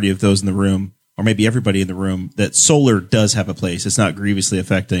the majority of those in the room, or maybe everybody in the room, that solar does have a place. It's not grievously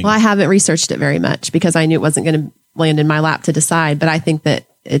affecting. Well, I haven't researched it very much because I knew it wasn't going to land in my lap to decide, but I think that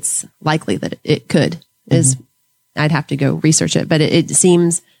it's likely that it could. I'd have to go research it, but it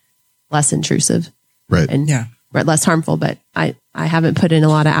seems less intrusive Right. and Yeah. less harmful, but I haven't put in a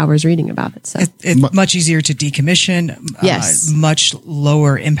lot of hours reading about it. So It's much easier to decommission. Yes. Much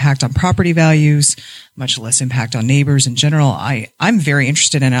lower impact on property values, much less impact on neighbors in general. I'm very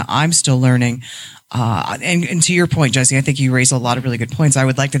interested in it. I'm still learning. And to your point, Jesse, I think you raise a lot of really good points. I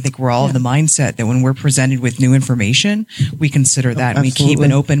would like to think we're all of the mindset that when we're presented with new information, we consider that and we keep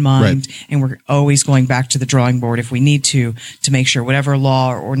an open mind, and we're always going back to the drawing board if we need to make sure whatever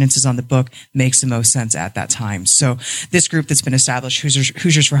law or ordinance is on the book makes the most sense at that time. So this group that's been established,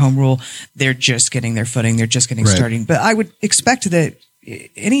 Hoosiers for Home Rule, they're just getting their footing. They're just getting starting. But I would expect that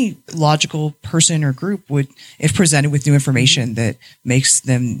any logical person or group would, if presented with new information that makes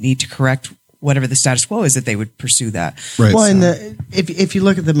them need to correct whatever the status quo is, that they would pursue that. Right. Well, and if you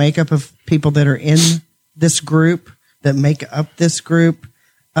look at the makeup of people that are in this group, that make up this group,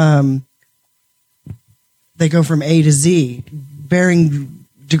 they go from A to Z, varying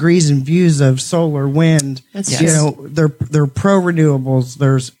degrees and views of solar, wind. That's You know, they're pro renewables.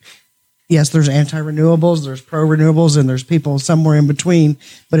 There's anti renewables. There's pro renewables, and there's people somewhere in between.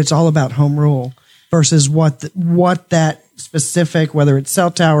 But it's all about home rule versus what that specific, whether it's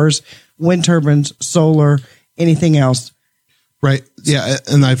cell towers, wind turbines, solar, anything else. Right. Yeah.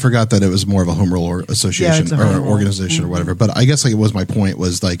 And I forgot that it was more of a home rule or association it's a or home rule. organization or whatever. But I guess like it was my point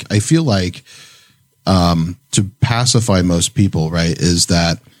was like, I feel like to pacify most people, right, is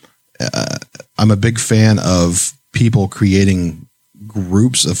that I'm a big fan of people creating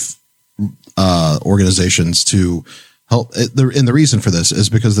groups of organizations to help. And the reason for this is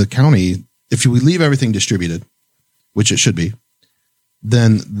because the county, if we leave everything distributed, which it should be,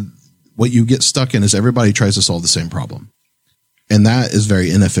 then what you get stuck in is everybody tries to solve the same problem. And that is very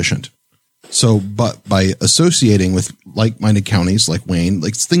inefficient. So, but by associating with like-minded counties like Wayne,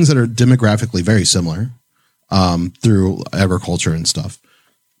 like things that are demographically very similar through agriculture and stuff,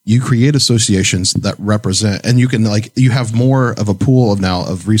 you create associations that represent, and you can you have more of a pool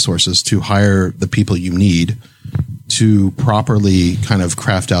of resources to hire the people you need to properly kind of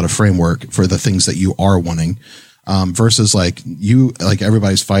craft out a framework for the things that you are wanting. Versus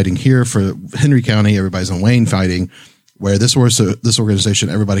everybody's fighting here for Henry County, everybody's in Wayne fighting, where this organization,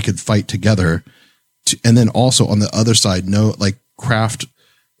 everybody could fight together. And then also on the other side, craft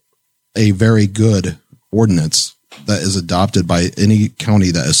a very good ordinance that is adopted by any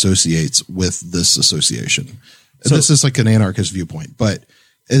county that associates with this association. So this is like an anarchist viewpoint, but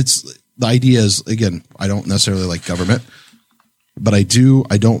the idea is, again, I don't necessarily like government, but I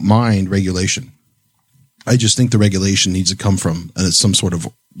don't mind regulation. I just think the regulation needs to come from some sort of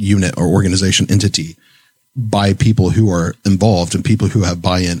unit or organization entity by people who are involved and people who have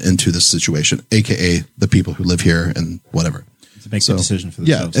buy-in into this situation, aka the people who live here and whatever. To make the decision for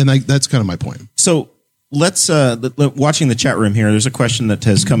themselves. Yeah, and that's kind of my point. So let's watching the chat room here. There's a question that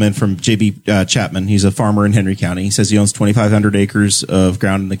has come in from JB Chapman. He's a farmer in Henry County. He says he owns 2,500 acres of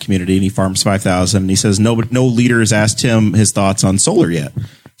ground in the community, and he farms 5,000. And he says no leader has asked him his thoughts on solar yet.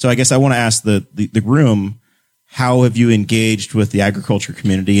 So I guess I want to ask the room, how have you engaged with the agriculture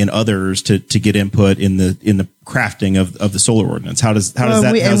community and others to get input in the crafting of the solar ordinance? How does that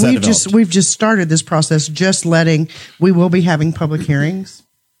develop? We've just started this process. We will be having public hearings.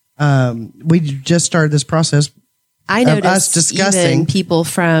 We just started this process. I of noticed us discussing even people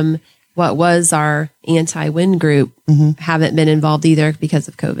from what was our anti-wind group haven't been involved either because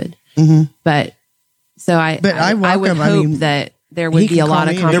of COVID. But so I would hope that there would be a lot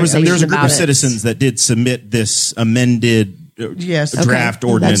of conversation. There was a group about of citizens that did submit this amended draft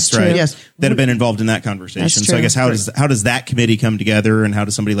ordinance, right? Yes, that have been involved in that conversation. That's So I true. guess how does that committee come together, and how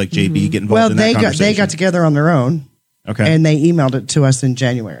does somebody like JB get involved in that conversation? They got together on their own, okay, and they emailed it to us in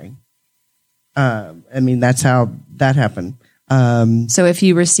January. I mean, that's how that happened. So if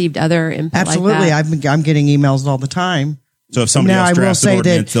you received other input, Absolutely, like that, I'm getting emails all the time. So if somebody Now else I will drafts an say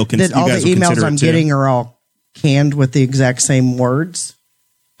ordinance, that all the emails I'm getting are all canned with the exact same words,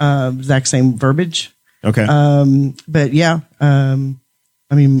 exact same verbiage. Okay. But yeah, I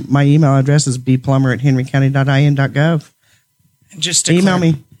mean, my email address is bplummer@henrycounty.in.gov. Just to Email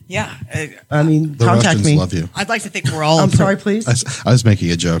me. Yeah. I mean, The contact Russians me. love you. I'd like to think we're all. I'm sorry, please. I was making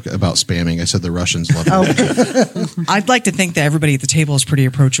a joke about spamming. I said the Russians love you. I'd like to think that everybody at the table is pretty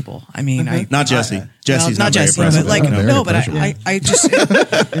approachable. I mean, Not Jesse. Jesse's not not very Jesse, impressive. but like Very no, but approachable. I just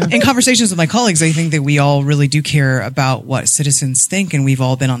in conversations with my colleagues, I think that we all really do care about what citizens think, and we've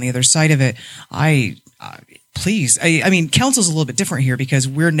all been on the other side of it. Please, I mean, council's a little bit different here because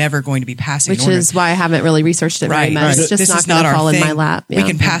we're never going to be passing, which is why I haven't really researched it very much. It's just This not is going to our fall in thing. my lap. We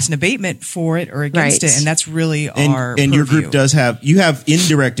can pass an abatement for it or against Right. it, and that's really our And your purview. group does have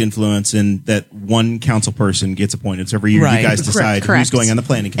indirect influence in that one council person gets appointed. So every year Right. you guys decide Correct. who's going on the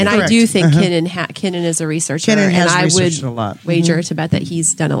planning And committee. I do think Kinnan is a researcher, Kinnan and has I researched would a lot. wager to bet that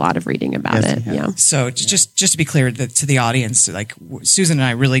he's done a lot of reading about Yes, it. he has. Yeah. So just to be clear to the audience, like Susan and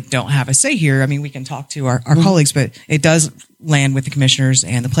I really don't have a say here. I mean, we can talk to our colleagues, but it does land with the commissioners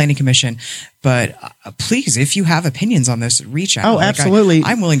and the planning commission. But please, if you have opinions on this, reach out. Oh, Like, absolutely.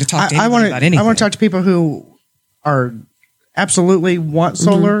 I'm willing to talk to I anybody about anything. I want to talk to people who are absolutely want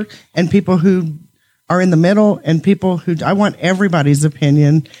solar and people who are in the middle and people who I want everybody's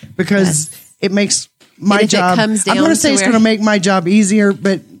opinion because it makes my And if it job. comes I'm down going to say to it's where- going to make my job easier,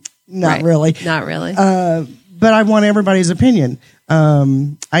 but not Right. really. Not really. But I want everybody's opinion.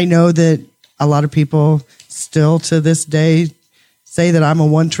 I know that a lot of people still to this day say that I'm a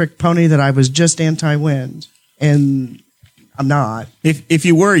one-trick pony, that I was just anti-wind, and I'm not. If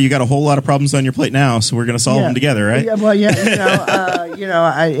you were, you got a whole lot of problems on your plate now, so we're going to solve them together, right? Yeah, well, yeah,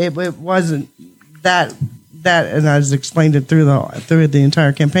 it wasn't that, and I just explained it through the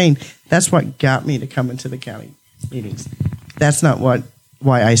entire campaign. That's what got me to come into the county meetings. That's not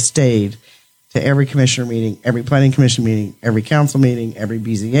why I stayed to every commissioner meeting, every planning commission meeting, every council meeting, every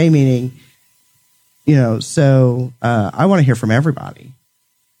BZA meeting. So I want to hear from everybody.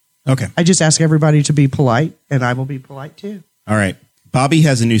 Okay. I just ask everybody to be polite, and I will be polite too. All right. Bobbi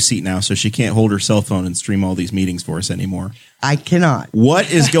has a new seat now, so she can't hold her cell phone and stream all these meetings for us anymore. I cannot. What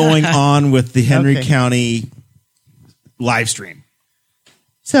is going on with the Henry Okay. County live stream?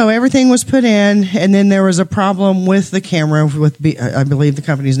 So everything was put in, and then there was a problem with the camera. I believe the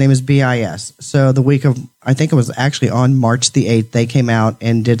company's name is BIS. So the week of, I think it was actually on March the 8th, they came out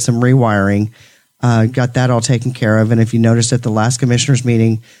and did some rewiring, got that all taken care of. And if you noticed at the last commissioners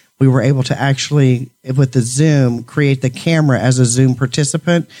meeting, we were able to actually, with the Zoom, create the camera as a Zoom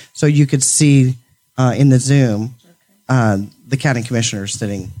participant, so you could see in the Zoom the county commissioners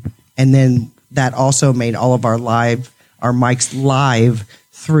sitting, and then that also made all of our mics live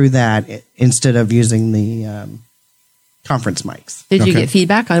through that instead of using the conference mics. Did you Okay. get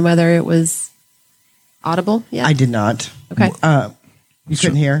feedback on whether it was audible? Yeah. I did not. Okay. You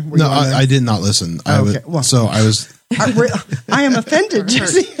couldn't hear? Were No, you on there? I did not listen. Okay, well. I was. I am offended,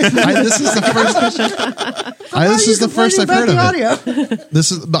 Jesse. This is the first. This is the first I've heard of it.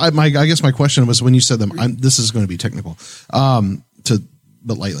 This is I guess my question was when you said them. This is going to be technical.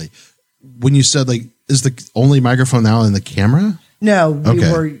 But lightly, when you said is the only microphone now in the camera? No,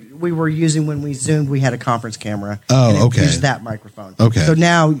 Okay. we were using when we Zoomed, we had a conference camera. Oh, and it okay. used that microphone. Okay. So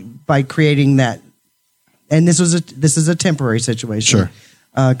now by creating that, and this is a temporary situation.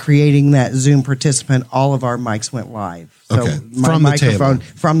 Sure. Creating that Zoom participant, all of our mics went live. So Okay. my From the microphone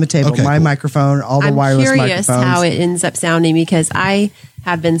table. from the table, Okay, my cool. microphone, all the I'm wireless curious microphones. how it ends up sounding because I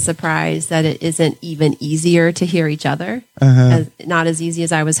have been surprised that it isn't even easier to hear each other. Not as easy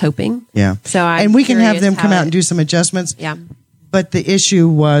as I was hoping. Yeah. So and we can have curious them come how out and do some adjustments. Yeah. But the issue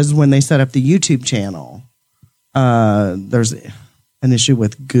was when they set up the YouTube channel, there's an issue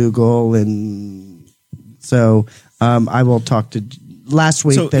with Google. And so I will talk to, last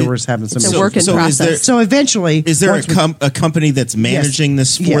week So they it- were having some. It's a work in so is process. So eventually. Is there once we- a company that's managing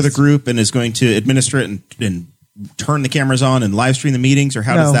this for Yes. the group and is going to administer it and turn the cammers on and live stream the meetings, or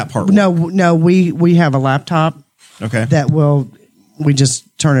how does that part work? No, we have a laptop Okay. we just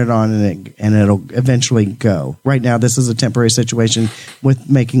turn it on and it'll eventually go. Right now, this is a temporary situation with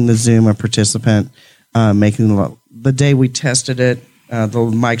making the Zoom a participant, the day we tested it, the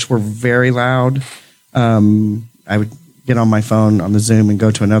mics were very loud. I would get on my phone on the Zoom and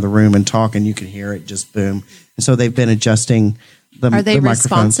go to another room and talk, and you could hear it just boom. And so they've been adjusting Are they the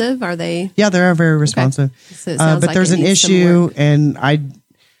microphones. responsive? Are they? Yeah, they're very responsive. So it sounds But like there's it an needs some issue, work. and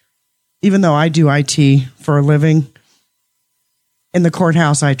even though I do IT for a living, in the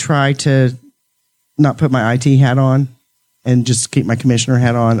courthouse, I try to not put my IT hat on and just keep my commissioner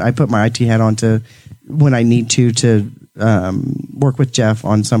hat on. I put my IT hat on to when I need to work with Jeff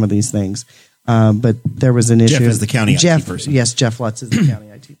on some of these things. But there was an issue. Jeff is the county IT person. Yes, Jeff Lutz is the county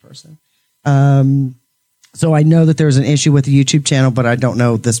IT person. So I know that there's an issue with the YouTube channel, but I don't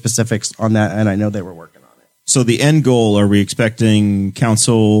know the specifics on that, and I know they were working on it. So the end goal, are we expecting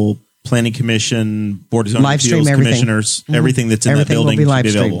council, planning commission, board of zoning Live stream appeals, everything. commissioners, everything that's in Everything that building will be to live be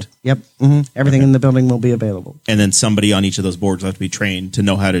streamed. available? Yep. Everything in the building will be available. And then somebody on each of those boards will have to be trained to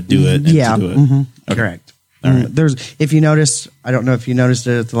know how to do it. And Yeah. to do it. Correct. All right. If you noticed, I don't know if you noticed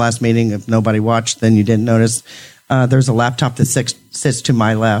it at the last meeting. If nobody watched, then you didn't notice. There's a laptop that sits to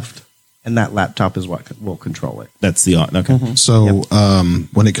my left, and that laptop is what will control it. That's the okay. So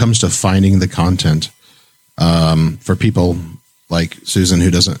when it comes to finding the content for people like Susan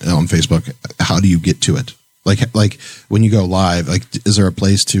who doesn't on Facebook, how do you get to it? Like when you go live, like is there a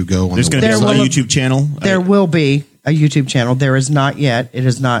place to go on There's the going to be website? a YouTube channel. There will be a YouTube channel. There is not yet. It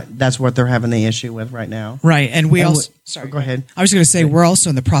is not. That's what they're having the issue with right now. Right. And we And also, we- sorry, go ahead. I was going to say, we're also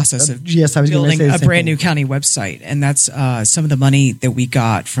in the process of Yes, I was gonna building say the a same brand thing. new county website. And that's some of the money that we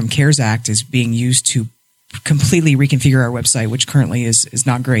got from CARES Act is being used to completely reconfigure our website, which currently is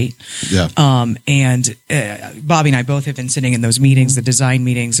not great. Yeah. And Bobbi and I both have been sitting in those meetings, the design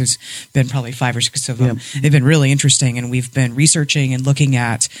meetings. There's been probably 5 or 6 of them. They've been really interesting, and we've been researching and looking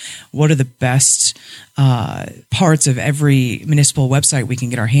at what are the best parts of every municipal website we can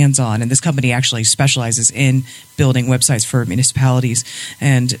get our hands on. And this company actually specializes in building websites for municipalities,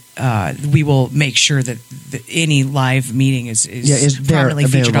 and we will make sure that any live meeting is there, prominently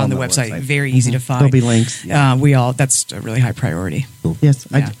featured available on the on that website. website. Very easy to find. There'll be links. That's a really high priority. Yes,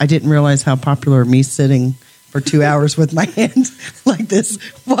 Yeah. I didn't realize how popular me sitting for 2 hours with my hand like this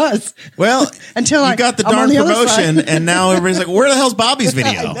was. Well, Until you got the I'm on darn the other promotion, side. and now everybody's like, "Where the hell's Bobby's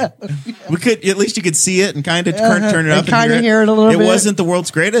video?" We could at least you could see it and kind of turn it And up kinda hear it a little It bit. wasn't the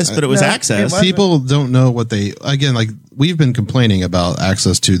world's greatest, but it was No, access. it wasn't. People don't know what they, again, like we've been complaining about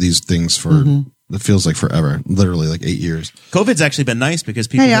access to these things for, it feels like forever, literally like 8 years. COVID's actually been nice because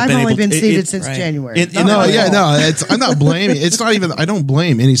people Hey, have I've been only able been to, seated since Right. January. I'm not blaming. It's not even, I don't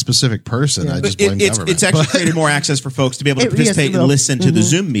blame any specific person. I just blame government. it's actually created more access for folks to be able to Yes, participate it will. and listen to the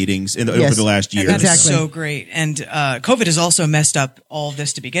Zoom meetings over Yes. the last year. And that's Exactly. so great. And COVID has also messed up all of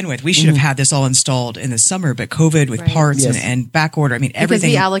this to begin with. We should have had this all installed in the summer, but COVID with Right. parts Yes. and back order. I mean, Because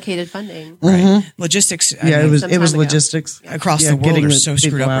everything. we allocated funding. Logistics. I Yeah, mean, it was some time ago. logistics across Yeah, the world getting are the so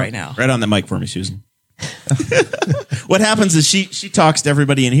screwed people up out. right now. Right on the mic for me, Susan. What happens is she talks to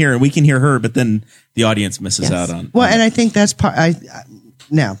everybody in here, and we can hear her, but then the audience misses Yes. out on. Well, and I think that's part.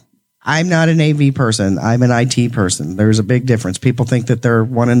 Now, I'm not an AV person. I'm an IT person. There's a big difference. People think that they're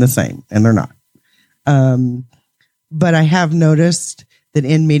one and the same, and they're not. But I have noticed that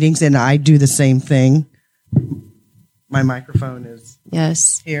in meetings, and I do the same thing. My microphone is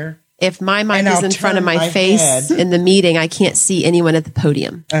Yes. here. If my mic And is I'll in front of turn my my face head. in the meeting, I can't see anyone at the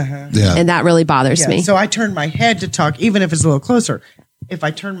podium. Yeah. And that really bothers Yeah, me. so I turn my head to talk, even if it's a little closer. If I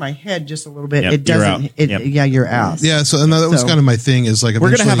turn my head just a little bit, Yep, it you're doesn't. out. It, Yep. Yeah, you're out. Yeah. So, and that was So- kind of my thing is like, We're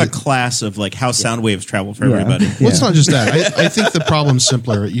going to have a eventually- class of like how sound waves travel for Yeah. everybody. Well, it's not just that. I think the problem's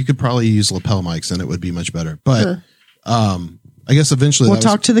simpler. You could probably use lapel mics and it would be much better. But I guess eventually We'll that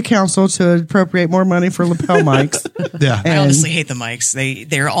was- talk to the council to appropriate more money for lapel mics. Yeah. I honestly hate the mics.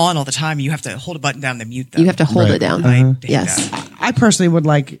 They're on all the time. You have to hold a button down to mute them. You have to hold Right. it down. I hate Yes. that. I personally would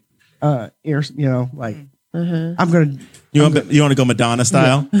like ears. Like I'm gonna. You want to go Madonna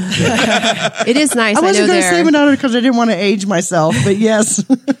style? It is nice. I I know wasn't going to say there. Madonna because I didn't want to age myself, but yes,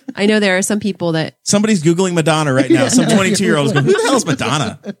 I know there are some people that Somebody's Googling Madonna right now. Some 22-year-old is going, who the hell is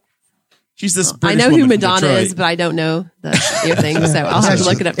Madonna? She's this I British know who woman from Madonna Detroit. is, but I don't know the ear thing. So I'll have to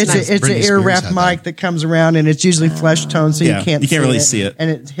look it up it's tonight. it's an Britney ear Spears wrap had mic that comes around, and it's usually flesh tone, so Yeah, you can't really see it. and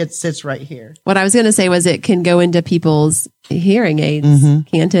it sits right here. What I was going to say was it can go into people's hearing aids,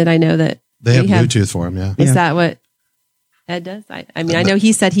 can't it? I know that They have we Bluetooth for them. Yeah. Is that what Ed does? I mean, I know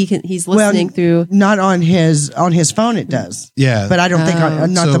he said he's listening through. Not on his phone. It does. Yeah. But I don't think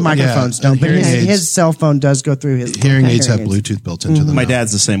not So, the microphones yeah, don't. But hearing aids- his cell phone does go through his Hearing aids have aids. Bluetooth built into them. My now.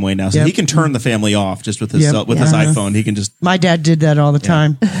 dad's the same way now. So Yep. he can turn the family off just with his Yep. with his iPhone. He can just My dad did that all the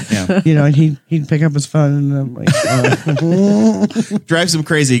time. yeah. And he'd pick up his phone and I'm like, drives him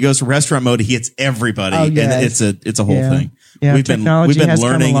crazy. He goes from restaurant mode. He hits everybody, Oh, yes. and it's a whole Yeah. thing. Yeah, we've technology been has come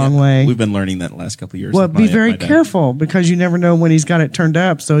a learning long way. We've been learning that the last couple of years. well, with be my very dad. careful because you never know when he's got it turned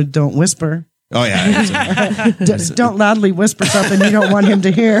up. So don't whisper. Oh yeah, Don't loudly whisper something you don't want him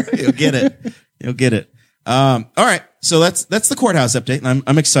to hear. You'll get it. You'll get it. All right. So that's the courthouse update, and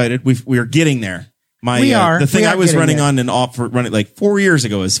I'm excited. We are getting there. The thing We are I was getting running there. on and off for running like 4 years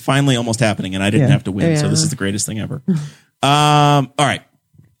ago is finally almost happening, and I didn't have to win. So Yeah. this is the greatest thing ever. All right.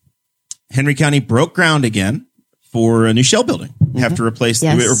 Henry County broke ground again for a new shell building. You have to replace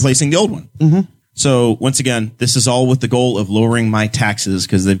replacing the old one. So once again, this is all with the goal of lowering my taxes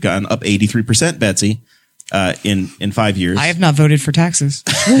because they've gotten up 83%, Betsy, in 5 years. I have not voted for taxes.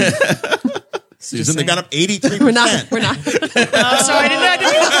 Susan, they've gone up 83%. We're not. So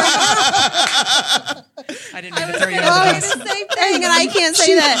I didn't mean to throw you under the bus. the same thing, and I can't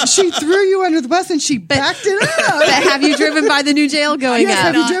say that. She threw you under the bus and she backed it up. But have you driven by the new jail going Yes,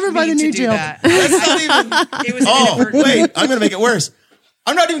 up? have you driven by the new jail? That's not even. It was Oh, inadvertent. wait, I'm going to make it worse.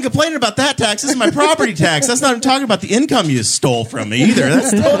 I'm not even complaining about that tax. This is my property tax. That's not even talking about the income you stole from me either.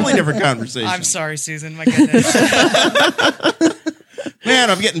 That's a totally different conversation. I'm sorry, Susan. My goodness. Man,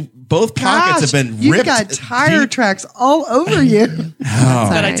 I'm getting both pockets have been you ripped. got tire deep. tracks all over you. But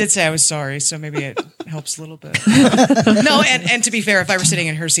I right. did say I was sorry, so maybe it helps a little bit. No, and to be fair, if I were sitting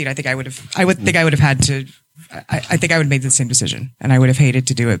in her seat, I think I would have had to. I think I would have made the same decision, and I would have hated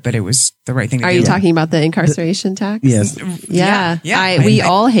to do it, but it was the right thing to do. Are you talking about the incarceration tax? Yes. Yeah. Yeah. We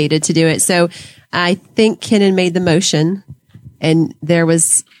all hated to do it. So I think Kenan made the motion, and it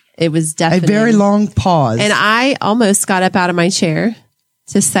was A definitely very long pause. And I almost got up out of my chair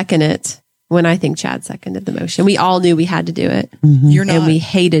to second it when I think Chad seconded the motion. We all knew we had to do it, You're not. and we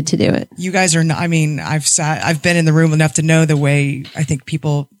hated to do it. You guys are not. I mean, I've been in the room enough to know the way I think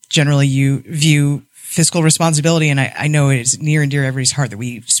people generally view fiscal responsibility, and I know it is near and dear to everybody's heart that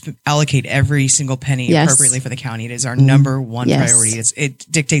we allocate every single penny Yes. appropriately for the county. It is our number one Yes. priority. It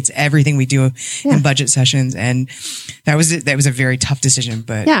dictates everything we do in budget sessions, and that was a very tough decision.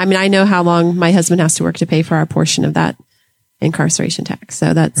 But Yeah, I mean, I know how long my husband has to work to pay for our portion of that incarceration tax.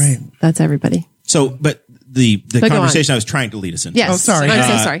 So that's everybody. So, but the go conversation I was trying to lead us into. Yes. Oh, sorry.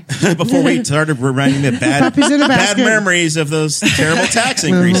 I'm so sorry. Before we started reminding me of bad Puppies in a bad basket. memories of those terrible tax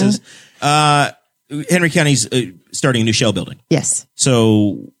increases. Henry County's starting a new shell building. Yes.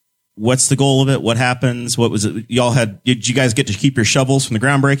 So what's the goal of it? What happens? What was it? Did you guys get to keep your shovels from the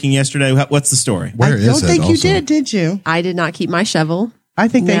groundbreaking yesterday? What's the story? Where I is don't it think you also? did you? I did not keep my shovel. I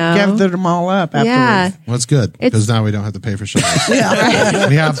think they No. gathered them all up afterwards. Yeah. Well, it's good because now we don't have to pay for shovels. Yeah.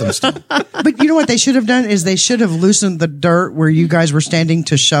 We have them still. But you know what they should have done is they should have loosened the dirt where you guys were standing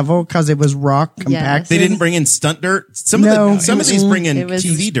to shovel because it was rock compacted. They didn't bring in stunt dirt. Some No. of these bring in It was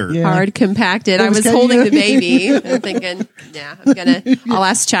TV dirt. Yeah. Hard compacted. It I was was kinda- holding the baby and thinking, I'll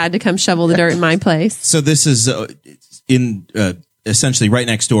ask Chad to come shovel the dirt in my place. So this is in essentially right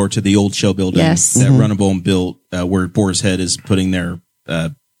next door to the old shell building Yes. that Runnable built, where Boar's Head is putting their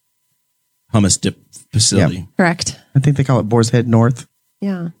hummus dip facility. Correct. I think they call it Boar's Head North.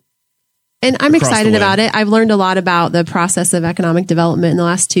 Yeah. And I'm Across excited the way. about it. I've learned a lot about the process of economic development in the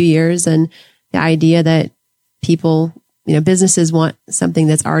last 2 years and the idea that people, businesses want something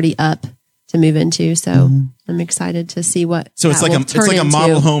that's already up to move into. So I'm excited to see what. So it's that like will turn a into.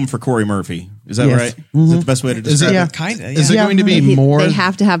 model home for Corey Murphy. Is that Yes. right? Is that the best way to Is describe it- it? kind of. Is it going to be more? They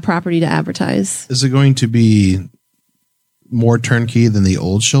have to have property to advertise. Is it going to be more turnkey than the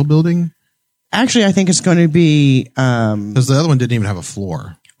old shell building? Actually, I think it's going to be, Because the other one didn't even have a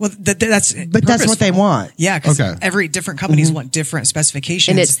floor. Well, that's but that's what they purposeful. want. Yeah, because Okay. every different companies want different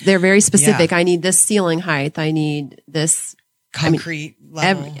specifications. And they're very specific. Yeah. I need this ceiling height. I need this concrete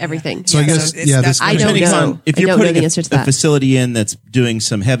level, everything. So I guess, it's- yeah, that's this- I don't Depending know. on if I you're don't know putting the answer to a that. facility in that's doing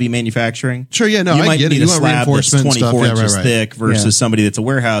some heavy manufacturing. Sure, yeah, no, you I might get it. need You a want slab that's reinforcement and 24 stuff. Yeah, inches right. thick versus Yeah. somebody that's a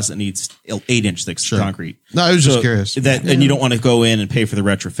warehouse that needs 8-inch thick Sure. concrete. No, I was just So curious. and you don't want to go in and pay for the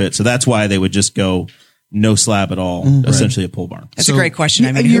retrofit. So that's why they would just go no slab at all, essentially a pole barn. That's So- a great question.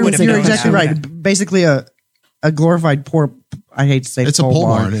 I mean, who you're would have known exactly that? right. Basically, a glorified I hate to say It's a pole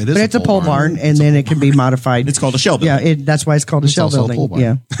barn. It is but a it's a pole pole barn. barn, and then it can be modified. It's called a shell building. Yeah, that's why it's called a shell also a building. pole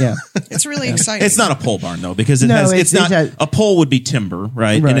barn. Yeah. It's really exciting. It's not a pole barn though, because it No, has, it's- it's not, it has- a pole would be timber,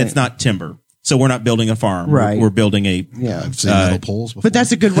 right? Right. And it's not timber. So we're not building a farm. Right. We're building a, Yeah. I've seen little poles before. But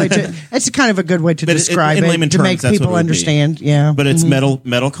that's a good way to. It's kind of a good way to But describe in it layman to terms, make that's what people it would be. understand. Yeah, but it's metal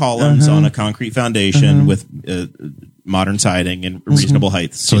columns on a concrete foundation with modern siding and reasonable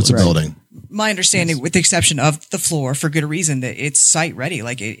height. so it's a building. My understanding, with the exception of the floor, for good reason, that it's site ready.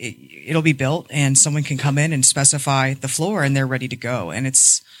 Like it'll be built, and someone can come in and specify the floor, and they're ready to go. And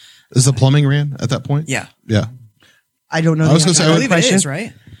it's Is the plumbing ran at that point? yeah. Yeah. I don't know. I was gonna the say, I answer to believe that it question. is,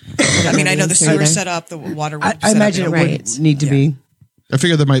 right? I mean, I know the answer sewer either. set up, the water. I set imagine up, it Right. would need to be. I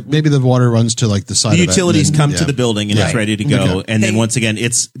figured maybe the water runs to like the side The of it. utilities and then- come yeah. to the building and it's Right. ready to go. Okay. And then They- once again,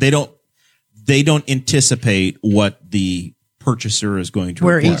 they don't anticipate what the purchaser is going to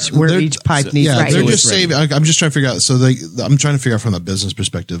where require. each pipe needs. Yeah, Right. they're So just it's ready. saving. I'm just trying to figure out. So I'm trying to figure out from a business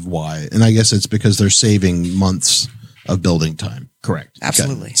perspective why, and I guess it's because they're saving months of building time. Correct.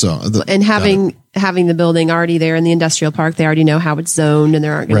 Absolutely. So And having the building already there in the industrial park, they already know how it's zoned, and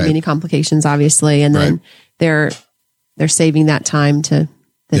there aren't going to Right. be any complications, obviously. And then Right. they're saving that time to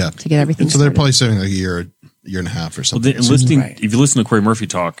get everything. So they're started. probably saving like a year and a half or Well, something. if you listen to Corey Murphy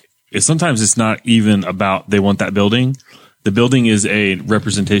talk, sometimes it's not even about they want that building. The building is a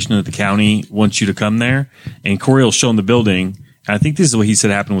representation that the county wants you to come there. And Corey will show them the building. And I think this is what he said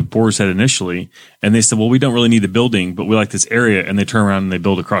happened with Boar's Head initially. And they said, well, we don't really need the building, but we like this area. And they turn around and they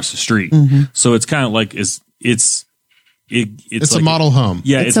build across the street. So it's kind of like it's It's like a model home.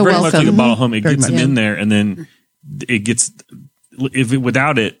 Yeah, It's it's a very much like a welcome. model home. It Very gets them much. in there, and then it gets.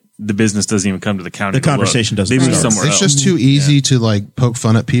 Without it, the business doesn't even come to the county. The conversation doesn't They move start. somewhere It's else. just too easy to like poke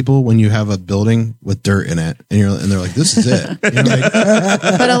fun at people when you have a building with dirt in it, and they're like, "This is it." You're like,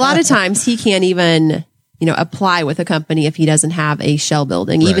 But a lot of times he can't even, apply with a company if he doesn't have a shell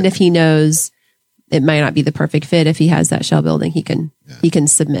building. Even Right. if he knows it might not be the perfect fit, if he has that shell building, he can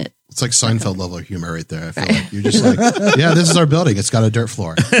submit. It's like Seinfeld level of humor right there. I feel like you're just like, "Yeah, this is our building. It's got a dirt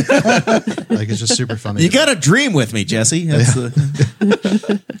floor." Like it's just super funny. You got to dream with me, Jesse. That's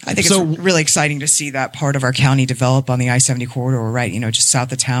I think it's really exciting to see that part of our county develop on the I-70 corridor, right? Just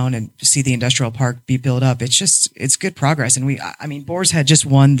south of town, and to see the industrial park be built up. It's good progress. And Boar's Head just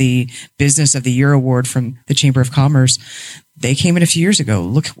won the Business of the Year award from the Chamber of Commerce. They came in a few years ago.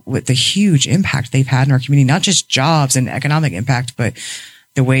 Look what the huge impact they've had in our community, not just jobs and economic impact, but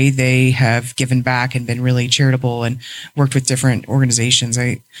the way they have given back and been really charitable and worked with different organizations.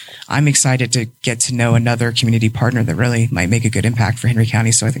 I'm excited to get to know another community partner that really might make a good impact for Henry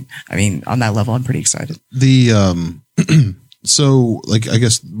County. So on that level, I'm pretty excited. So like, I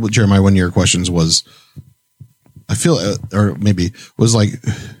guess what Jeremiah, one of your questions was, I feel, or maybe was like,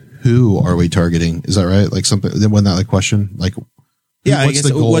 who are we targeting? Is that right? Like something, wasn't that the question? Like, yeah. I what's guess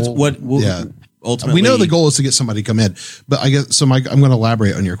the goal? what ultimately we know the goal is to get somebody to come in, but I guess so. I'm going to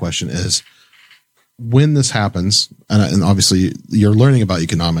elaborate on your question is when this happens, and obviously you're learning about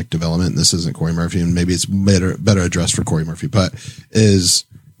economic development. And this isn't Corey Murphy, and maybe it's better addressed for Corey Murphy. But is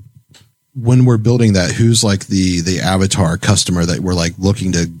when we're building that, who's like the avatar customer that we're like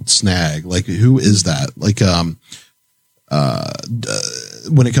looking to snag? Like who is that? Like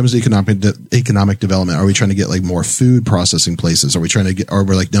when it comes to economic development, are we trying to get like more food processing places? Are we trying to get, or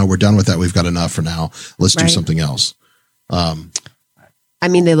we're like, no, we're done with that. We've got enough for now. Let's do Right. something else.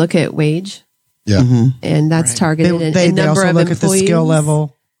 They look at wage, Yeah. and that's targeted in They number also of look at the employees, skill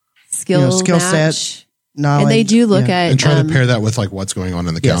level, skill skill match. set, knowledge. And they do look at And try to pair that with like what's going on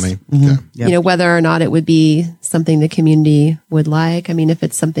in the Yes. county. Mhm. Okay. Yep. whether or not it would be something the community would like. If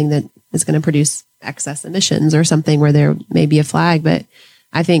it's something that is going to produce excess emissions or something where there may be a flag, but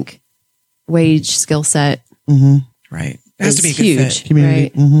I think wage, skill set Right. It has is to be a good huge. fit. Community.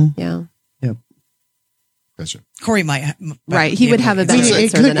 Right? Mhm. Yeah. Gotcha. Corey might Right. He be would able have to a get better that.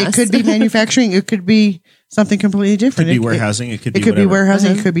 answer than us. It could be manufacturing. It could be something completely could different. be warehousing. It could be be whatever.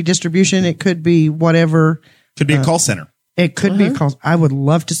 warehousing. It could be distribution. It could be whatever. Could be a call center. It could be a call. I would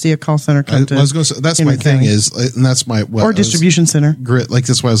love to see a call center I come to. was going to say, that's Henry my thing County. is, and that's my, what I or was distribution center. grit. Like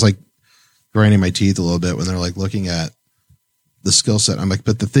that's why I was like grinding my teeth a little bit when they're like looking at the skill set. I'm like,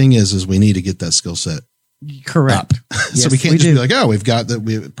 but the thing is we need to get that skill set Correct. up. So Yes, we can't just do. be like, oh, we've got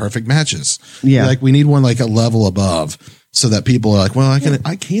perfect matches. Yeah. Like we need one like a level above so that people are like, well,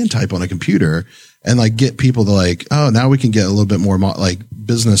 I can type on a computer and like get people to like, oh, now we can get a little bit more like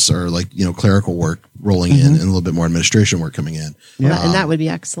business or like, clerical work rolling in and a little bit more administration work coming in. And that would be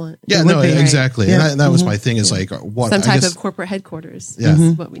excellent. Yeah, It would no, be. exactly. Yeah. And that was my thing is like what Some I type guess- of corporate headquarters. Yeah.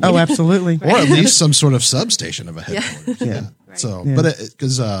 is what we need. Oh, absolutely. or at least some sort of substation of a headquarters. Yeah. So, Yeah. but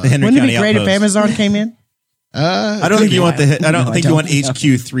because The Henry Wouldn't it County be great if Outpost. Amazon came in? I don't think you want the. I don't think you want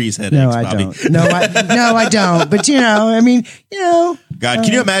HQ3's headaches, No, I Bobby. don't. No, I don't. But God,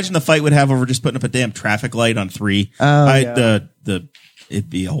 can you imagine the fight would have over just putting up a damn traffic light on 3? yeah. It'd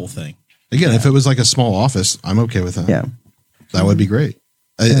be a whole thing. again, if it was like a small office, I'm okay with that. yeah. That would be great.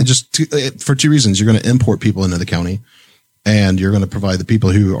 For two reasons. You're going to import people into the county and you're going to provide the people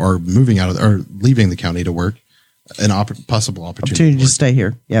who are moving out of or leaving the county to work an possible opportunity. To stay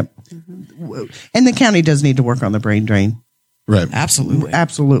here. Yep. And the county does need to work on the brain drain. Right. Absolutely.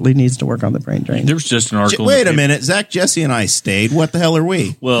 Absolutely needs to work on the brain drain. There was just an article. Wait a minute, Zach, Jesse, and I stayed. What the hell are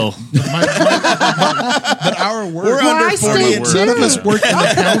we? Well, But our work, We're under I 40. stayed and too. none of us work in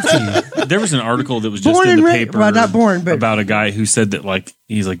the county. there was an article that was just Born in and the ra- paper. well, not born, but- about a guy who said that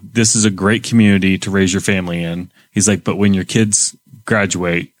he's like, this is a great community to raise your family in. He's like, but when your kids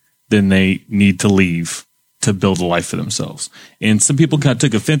graduate, then they need to leave to build a life for themselves. And some people kind of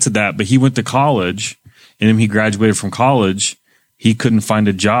took offense at that, but he went to college, and then he graduated from college. He couldn't find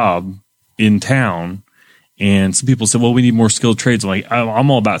a job in town. And some people said, well, we need more skilled trades. I'm like, I'm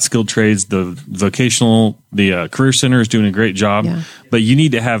all about skilled trades. The vocational, the career center is doing a great job, but you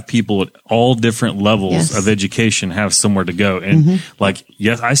need to have people at all different levels of education have somewhere to go. And like,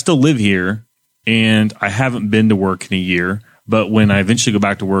 yes, I still live here and I haven't been to work in a year, but when I eventually go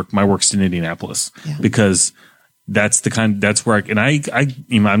back to work, my work's in Indianapolis because that's where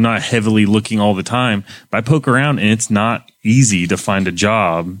I'm not heavily looking all the time, but I poke around and it's not easy to find a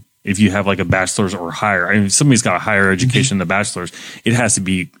job. If you have like a bachelor's or higher, I mean, if somebody's got a higher education than a bachelor's, it has to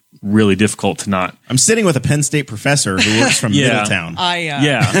be really difficult to not. I'm sitting with a Penn State professor who works from Middletown.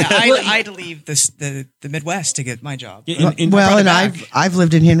 I'd leave the Midwest to get my job. I've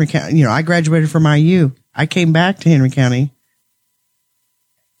lived in Henry County. You know, I graduated from IU. I came back to Henry County,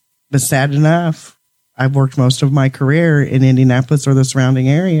 but sad enough, I've worked most of my career in Indianapolis or the surrounding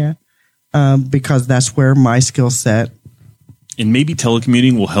area because that's where my skill set. And maybe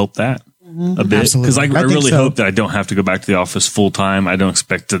telecommuting will help that a bit. Because I really hope that I don't have to go back to the office full time. I don't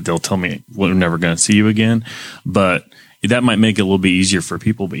expect that they'll tell me we're never going to see you again. But that might make it a little bit easier for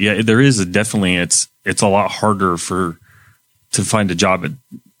people. But yeah, there is definitely it's a lot harder to find a job.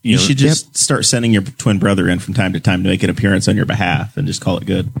 You should just start sending your twin brother in from time to time to make an appearance on your behalf and just call it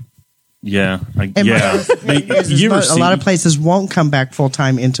good. Yeah. A lot of places won't come back full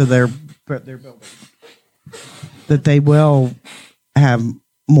time into their building. That they will have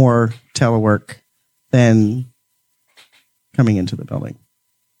more telework than coming into the building.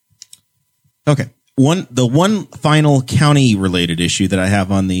 Okay. The one final county related issue that I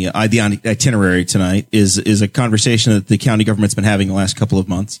have on the itinerary tonight is a conversation that the county government's been having the last couple of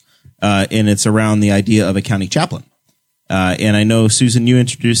months. And it's around the idea of a county chaplain. And I know, Susan, you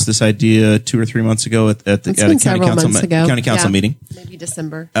introduced this idea 2 or 3 months ago at a county council meeting. Maybe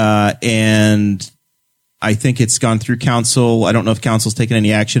December. And I think it's gone through council. I don't know if council's taken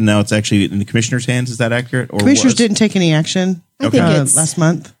any action. Now it's actually in the commissioner's hands. Is that accurate? Or commissioners didn't take any action last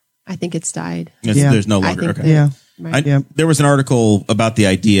month. I think it's died. There's no longer. Okay. There was an article about the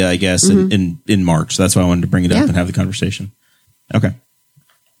idea, I guess, in March. So that's why I wanted to bring it up and have the conversation. Okay.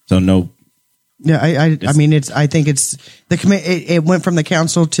 So no. Yeah, I mean, I think it's it went from the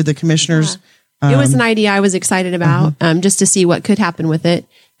council to the commissioners. It was an idea I was excited about, just to see what could happen with it.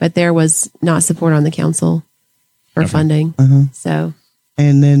 But there was not support on the council for funding. So,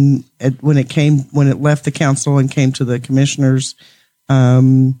 and then when it left the council and came to the commissioners, we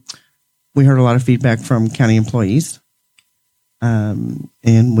heard a lot of feedback from county employees, and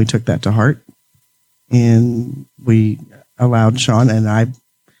we took that to heart, and we allowed Sean and I.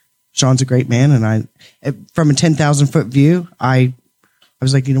 Sean's a great man, and from a 10,000-foot view, I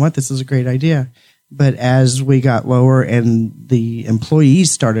was like, you know what, this is a great idea. But as we got lower and the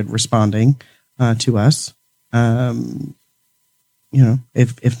employees started responding to us, if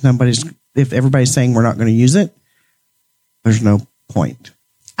everybody's saying we're not going to use it, there's no point.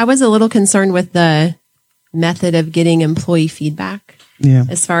 I was a little concerned with the method of getting employee feedback. Yeah,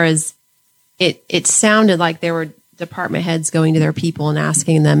 as far as it sounded like there were department heads going to their people and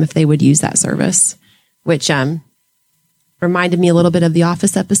asking them if they would use that service, which reminded me a little bit of the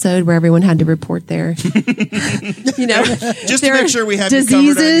Office episode where everyone had to report their, just to make sure we have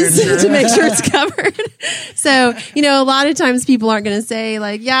diseases to make sure it's covered. So, a lot of times people aren't going to say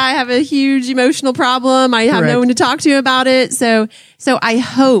like, yeah, I have a huge emotional problem. I have no one to talk to about it. So I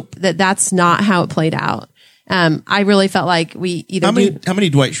hope that that's not how it played out. I really felt like we either how many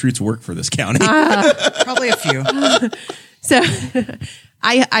Dwight Schrutes work for this county? Probably a few. So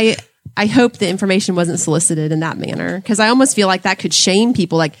I hope the information wasn't solicited in that manner, because I almost feel like that could shame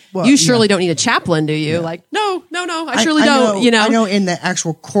people. Like, you surely don't need a chaplain, do you? Yeah. Like, no, I surely don't. I know in the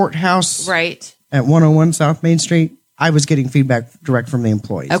actual courthouse, right, at 101 South Main Street, I was getting feedback direct from the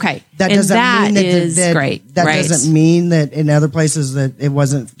employees. Okay, that doesn't mean that great. That doesn't mean that in other places that it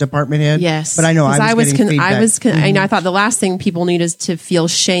wasn't department head. Yes, but I know I was getting feedback. I thought the last thing people need is to feel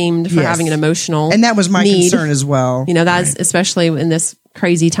shamed for having an emotional, and that was my concern as well. That's especially in this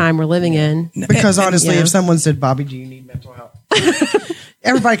crazy time we're living in. Because honestly, if someone said, "Bobby, do you need mental health?"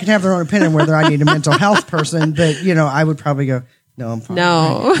 Everybody can have their own opinion whether I need a mental health person, but I would probably go, "No, I'm fine."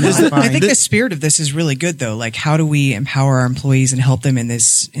 No, I think the spirit of this is really good, though. Like, how do we empower our employees and help them in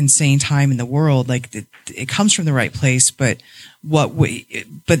this insane time in the world? Like, it comes from the right place, but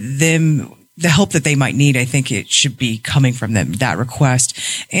them the help that they might need, I think it should be coming from them, that request.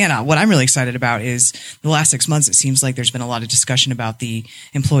 And what I'm really excited about is the last 6 months, it seems like there's been a lot of discussion about the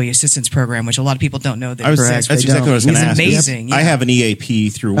employee assistance program, which a lot of people don't know. That's exactly what I was going to ask. Amazing. Yep. I have an EAP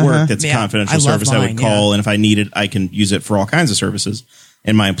through work that's a confidential service I would call, and if I need it, I can use it for all kinds of services.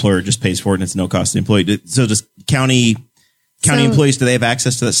 And my employer just pays for it, and it's no cost to the employee. So does county employees, do they have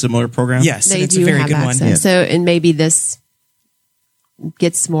access to that similar program? Yes, they it's do a very have good access. one. Yeah. So, and maybe this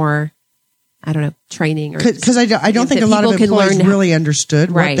gets more, I don't know, training, or because I don't think a lot of employees really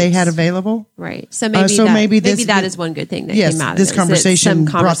understood what they had available. Right. So maybe that is one good thing that came out of this conversation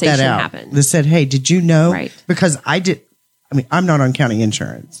brought that out. Happened. That said, hey, did you know? Right. Because I'm not on county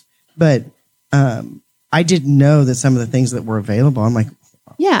insurance, but I didn't know that some of the things that were available. I'm like,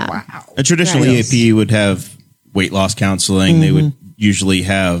 wow. A traditional EAP would have weight loss counseling. They would usually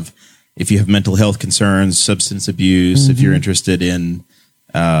have, if you have mental health concerns, substance abuse, if you're interested in,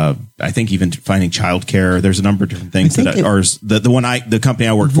 I think even finding childcare. There's a number of different things that the company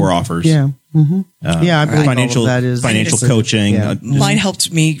I work for offers. Yeah. I believe financial coaching. Yeah. Mine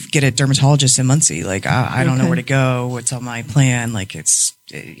helped me get a dermatologist in Muncie. Like, I don't know where to go. What's on my plan? Like, it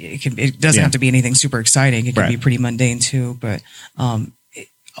doesn't have to be anything super exciting. It can be pretty mundane too. But,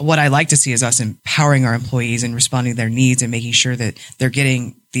 what I like to see is us empowering our employees and responding to their needs and making sure that they're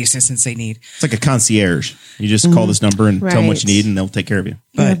getting the assistance they need. It's like a concierge. You just call this number and tell them what you need, and they'll take care of you.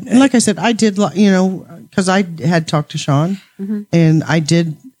 But and like I said, I did, because I had talked to Sean, and I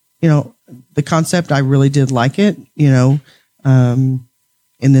did, the concept. I really did like it. In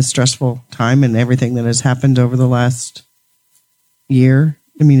this stressful time and everything that has happened over the last year.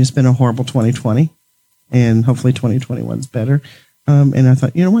 I mean, it's been a horrible 2020, and hopefully 2021's better. And I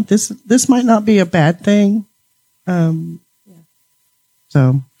thought, you know what, this might not be a bad thing.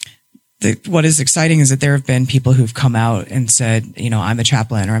 So what is exciting is that there have been people who've come out and said, I'm a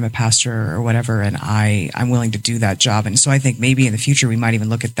chaplain or I'm a pastor or whatever, and I'm willing to do that job. And so I think maybe in the future we might even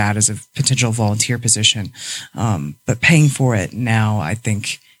look at that as a potential volunteer position. But paying for it now, I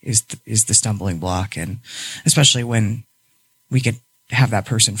think, is the stumbling block, and especially when we could have that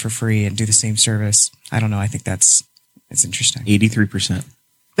person for free and do the same service. I don't know. I think it's interesting. 83%.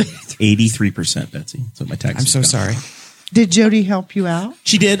 83%, Betsy. That's what my taxes. I'm so sorry. Did Jody help you out?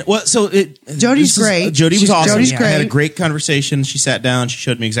 She did. Well, Jody's great. Jody was awesome. Jody's great. I had a great conversation. She sat down. She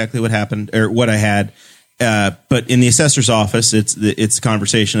showed me exactly what happened or what I had. But in the assessor's office, it's a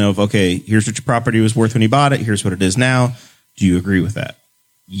conversation of, okay, here's what your property was worth when you bought it. Here's what it is now. Do you agree with that?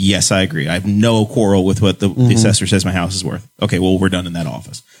 Yes, I agree. I have no quarrel with what the assessor says my house is worth. Okay, well, we're done in that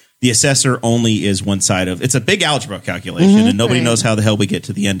office. The assessor only is one side of it's a big algebra calculation, and nobody knows how the hell we get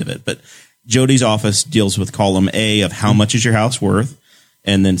to the end of it. But Jody's office deals with column A of how much is your house worth,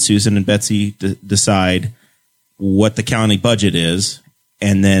 and then Susan and Betsy decide what the county budget is,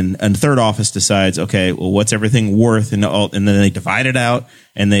 and then a third office decides, okay, well, what's everything worth, and then they divide it out,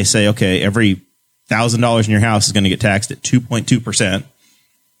 and they say, okay, every $1,000 in your house is going to get taxed at 2.2%.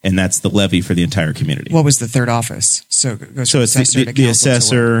 And that's the levy for the entire community. What was the third office? So it's the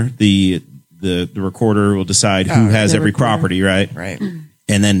assessor, the recorder will decide who has every property, right? Right.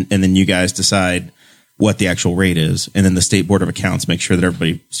 And then you guys decide what the actual rate is, and then the state board of accounts make sure that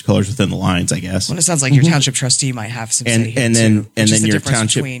everybody's colors within the lines, I guess. Well, it sounds like your township trustee might have some say here too, and then your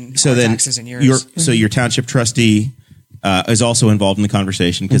township. So then taxes and yours. So your township trustee is also involved in the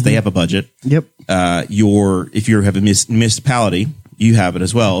conversation because they have a budget. Yep. If you have a municipality, you have it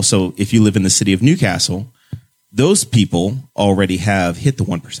as well. So if you live in the city of Newcastle, those people already have hit the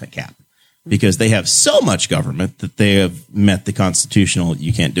 1% cap because they have so much government that they have met the constitutional.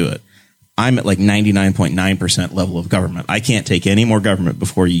 You can't do it. I'm at like 99.9% level of government. I can't take any more government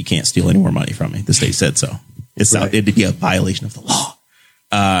before you can't steal any more money from me. The state said so. It'd be a violation of the law.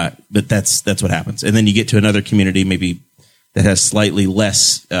 But that's what happens. And then you get to another community, maybe that has slightly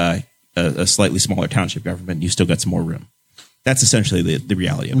less, a slightly smaller township government. You still got some more room. That's essentially the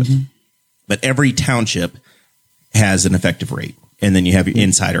reality of it. But every township has an effective rate. And then you have your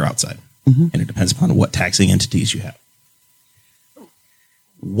inside or outside. And it depends upon what taxing entities you have.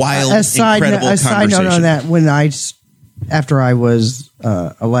 Wild, incredible conversation. A side note on that, after I was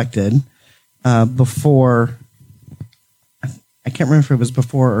elected, before, I can't remember if it was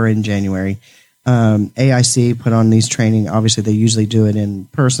before or in January, AIC put on these training. Obviously, they usually do it in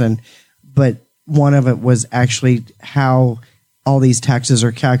person, but one of it was actually how all these taxes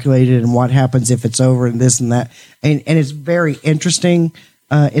are calculated and what happens if it's over and this and that. And it's very interesting.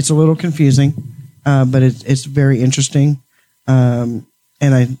 It's a little confusing, but it's very interesting. And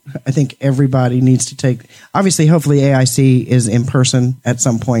I think everybody needs to take, obviously, hopefully AIC is in person at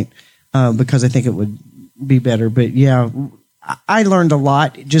some point, because I think it would be better. But yeah, I learned a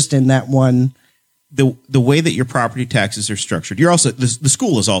lot just in that one. The way that your property taxes are structured, you're also the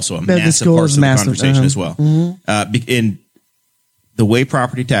school is also a The massive school part is of the massive, conversation as well. In the way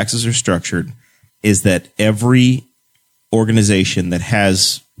property taxes are structured is that every organization that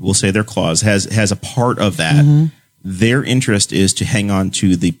has, we'll say their clause has a part of that. Their interest is to hang on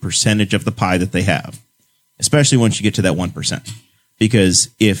to the percentage of the pie that they have, especially once you get to that 1%. Because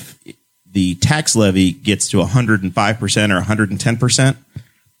if the tax levy gets to 105% or 110%,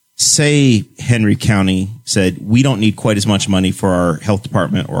 say Henry County said, we don't need quite as much money for our health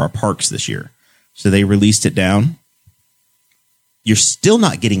department or our parks this year. So they released it down. You're still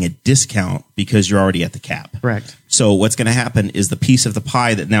not getting a discount because you're already at the cap. Correct. So what's going to happen is the piece of the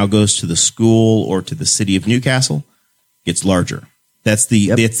pie that now goes to the school or to the city of Newcastle gets larger. That's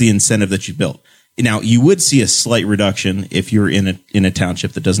the incentive that you built. Now, you would see a slight reduction if you're in a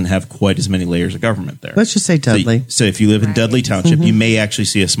township that doesn't have quite as many layers of government there. Let's just say Dudley. So if you live in Dudley Township, you may actually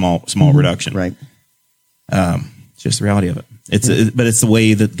see a small reduction. Right. It's just the reality of it. But it's the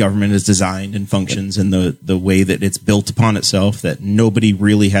way that government is designed and functions, and the way that it's built upon itself, that nobody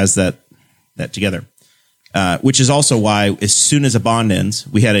really has that together. Which is also why, as soon as a bond ends,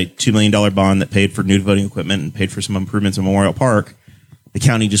 we had a $2 million bond that paid for new voting equipment and paid for some improvements in Memorial Park. The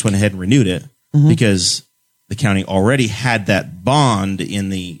county just went ahead and renewed it because the county already had that bond in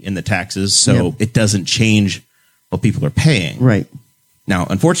the taxes, so it doesn't change what people are paying. Right. Now,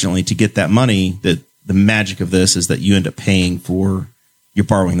 unfortunately, to get that money, the magic of this is that you end up paying for, you're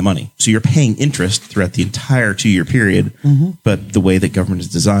borrowing the money. So you're paying interest throughout the entire 2-year period, but the way that government is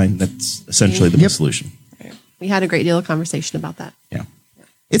designed, that's essentially the best solution. We had a great deal of conversation about that. Yeah.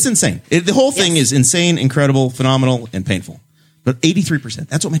 It's insane. The whole thing is insane, incredible, phenomenal, and painful. But 83%,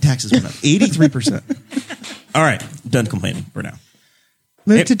 that's what my taxes went up. 83%. All right. Done complaining for now.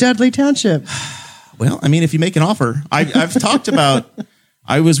 Move to Dudley Township. Well, I mean, if you make an offer, I've talked about,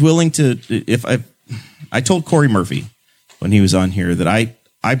 I was willing to, I told Corey Murphy when he was on here that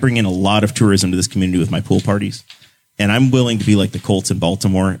I bring in a lot of tourism to this community with my pool parties. And I'm willing to be like the Colts in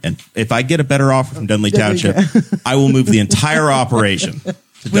Baltimore. And if I get a better offer from Dudley Township, I will move the entire operation to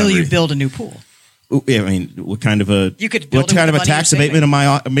Will Dunbury. you build a new pool? I mean, what kind of a tax abatement am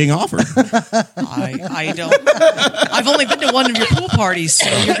I being offered? I don't. I've only been to one of your pool parties, so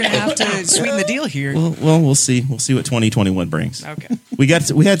you're going to have to sweeten the deal here. Well, we'll see. We'll see what 2021 brings. Okay. We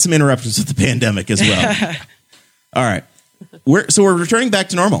had some interruptions with the pandemic as well. All right. We're returning back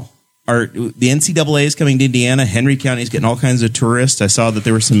to normal. The NCAA is coming to Indiana. Henry County is getting all kinds of tourists. I saw that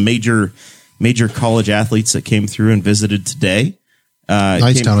there were some major college athletes that came through and visited today.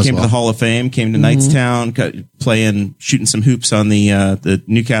 Knightstown came to the Hall of Fame, came to Knightstown, shooting some hoops on the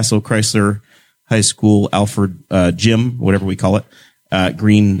Newcastle Chrysler High School Alfred gym, whatever we call it.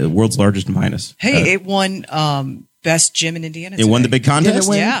 Green, the world's largest in Minus. Hey, it won best gym in Indiana. It won the big contest?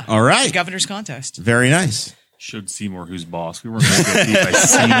 Yeah. All right. The governor's contest. Very nice. Showed Seymour who's boss. We weren't going to get beat by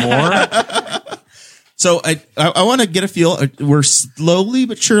Seymour. So I want to get a feel. We're slowly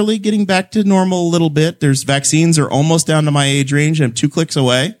but surely getting back to normal a little bit. There's vaccines are almost down to my age range. I'm 2 clicks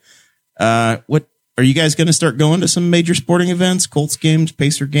away. What are you guys going to start going to some major sporting events? Colts games,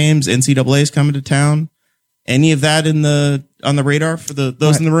 Pacer games, NCAA is coming to town. Any of that on the radar for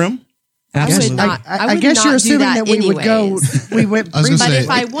those in the room? Absolutely not. I guess you're assuming that we would go. We went. I was going to But say, if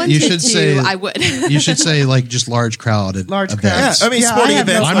I wanted you should say, I would. you should say like just large crowded Large events. crowds. Yeah, I mean, sporting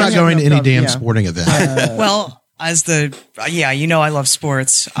events. I'm not going to any damn Yeah. sporting event. Well, I love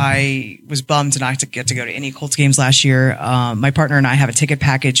sports. I was bummed not to get to go to any Colts games last year. My partner and I have a ticket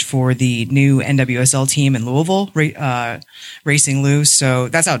package for the new NWSL team in Louisville, Racing Lou. So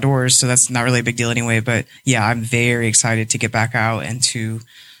that's outdoors, so that's not really a big deal anyway. But yeah, I'm very excited to get back out and to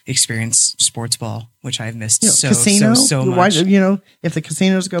experience sports ball, which I've missed Casino. so Why, much. if the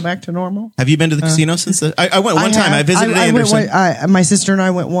casinos go back to normal. Have you been to the casino since? I went one time. I visited Anderson. My sister and I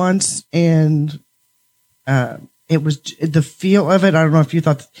went once, and it was the feel of it. I don't know if you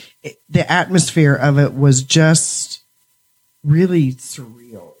thought the atmosphere of it was just really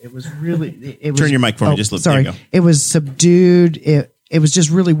surreal. It was really. It was, Turn your mic for me. Just look. Sorry, there you go. it was subdued. It was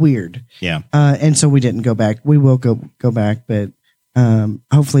just really weird. Yeah. And so we didn't go back. We will go back, but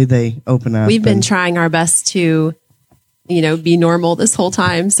hopefully they open up. We've been trying our best to, be normal this whole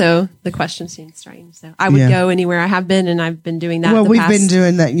time. So the question seems strange. So I would go anywhere. I have been, and I've been doing that. Well, we've been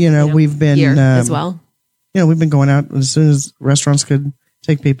doing that. We've been year as well. We've been going out as soon as restaurants could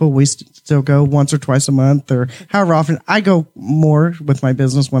take people. We still go once or twice a month, or however often. I go more with my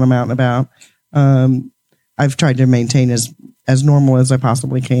business when I'm out and about. I've tried to maintain as normal as I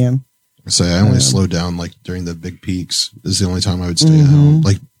possibly can. I only slow down like during the big peaks. This is the only time I would stay at home,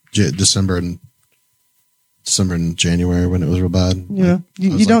 like December and December and January when it was real bad. Yeah,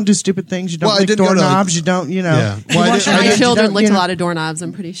 you don't do stupid things. You don't lick doorknobs. You don't, Yeah. My children licked a lot of doorknobs,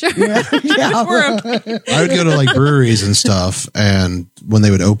 I'm pretty sure. Yeah. I would go to like breweries and stuff, and when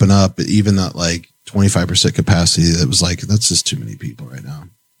they would open up, even at like 25% capacity, it was like, that's just too many people right now.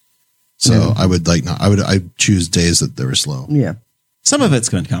 So I would I choose days that they were slow. Yeah. Some of it's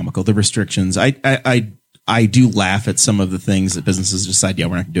been comical. The restrictions. I do laugh at some of the things that businesses decide, we're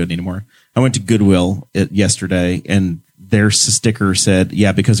not going to do it anymore. I went to Goodwill yesterday, and their sticker said,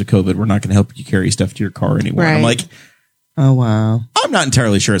 because of COVID, we're not going to help you carry stuff to your car anymore. Right. I'm like, oh, wow. I'm not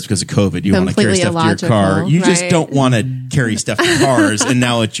entirely sure it's because of COVID. You want to carry Completely stuff to your car. illogical, You just right? don't want to carry stuff to cars, and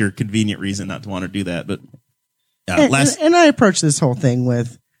now it's your convenient reason not to want to do that. But and I approach this whole thing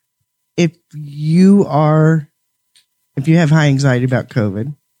with, if you have high anxiety about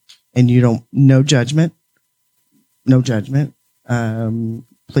COVID and you don't, no judgment,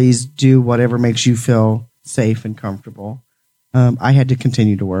 please do whatever makes you feel safe and comfortable. I had to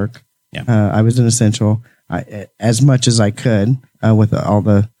continue to work. Yeah. I was an essential, as much as I could, with all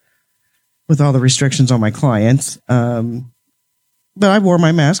the restrictions on my clients. But I wore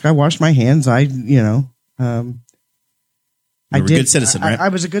my mask. I washed my hands. I you were a good citizen, right? I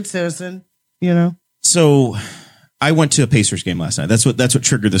was a good citizen, So I went to a Pacers game last night. That's what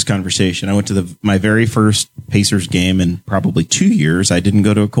triggered this conversation. I went to my very first Pacers game in probably 2 years. I didn't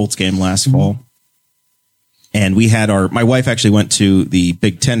go to a Colts game last fall. And we had my wife actually went to the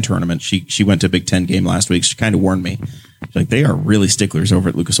Big Ten tournament. She went to a Big Ten game last week. She kind of warned me. She's like, they are really sticklers over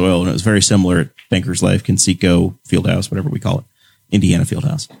at Lucas Oil. And it was very similar at Bankers Life, Conseco Fieldhouse, whatever we call it, Indiana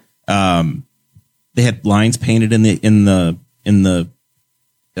Fieldhouse. They had lines painted in the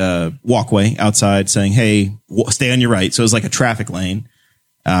walkway outside saying, hey, stay on your right. So it was like a traffic lane.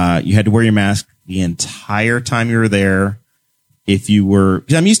 You had to wear your mask the entire time you were there. If you were,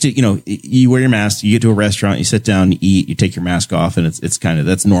 because I'm used to, you wear your mask, you get to a restaurant, you sit down, you eat, you take your mask off, and it's kind of,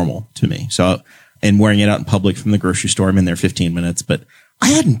 that's normal to me. So, and wearing it out in public from the grocery store, I'm in there 15 minutes, but I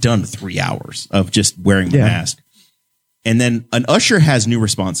hadn't done 3 hours of just wearing the mask. And then an usher has new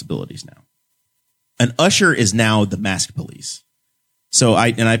responsibilities now. An usher is now the mask police. So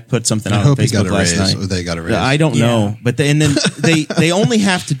I put something out on Facebook last night. They got a raise. I don't know, but then they only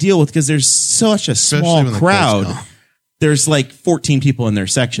have to deal with, because there's such a small crowd. There's like 14 people in their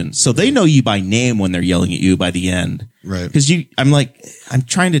section, so they know you by name when they're yelling at you by the end, right? Because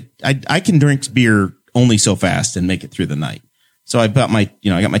I can drink beer only so fast and make it through the night. So I bought I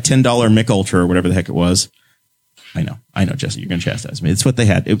got my $10 Mick Ultra or whatever the heck it was. I know, Jesse, you're going to chastise me. It's what they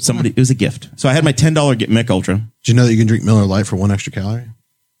had. It was a gift. So I had my $10 Mick Ultra. Do you know that you can drink Miller Lite for 1 extra calorie?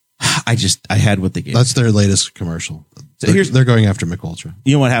 I had what they gave. That's their latest commercial. So they're going after Mick Ultra.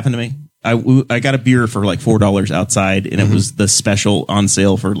 You know what happened to me? I got a beer for like $4 outside, and it was the special on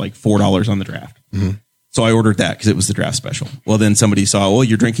sale for like $4 on the draft. Mm-hmm. So I ordered that because it was the draft special. Well, then somebody saw,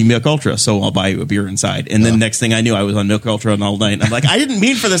 you're drinking Milk Ultra, so I'll buy you a beer inside. And then next thing I knew, I was on Milk Ultra all night. And I'm like, I didn't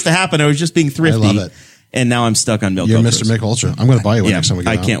mean for this to happen. I was just being thrifty. I love it. And now I'm stuck on Milk You're Ultras. Mr. Mick Ultra. I'm going to buy you one next time we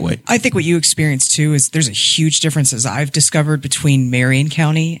get out. I can't wait. I think what you experience too is there's a huge difference, as I've discovered, between Marion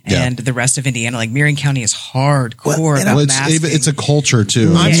County and the rest of Indiana. Like Marion County is hardcore about masking. It's a culture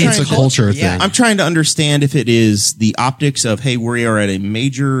too. It's a culture thing. I'm trying to understand if it is the optics of, hey, we are at a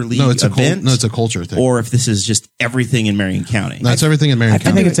major league event. It's a culture thing. Or if this is just everything in Marion County. That's everything in Marion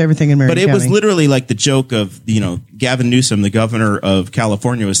County. I think it's everything in Marion County. But it was literally like the joke of, Gavin Newsom, the governor of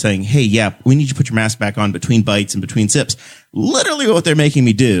California, was saying, hey, we need you to put your mask back on between bites and between sips. Literally what they're making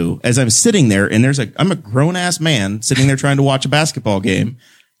me do as I'm sitting there, and I'm a grown ass man sitting there trying to watch a basketball game,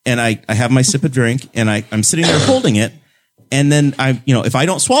 and I have my sip of drink, and I'm sitting there holding it, and then if I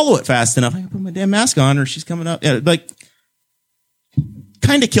don't swallow it fast enough, I can put my damn mask on, or she's coming up.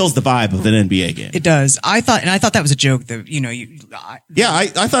 Kind of kills the vibe of an NBA game. It does. I thought that was a joke. That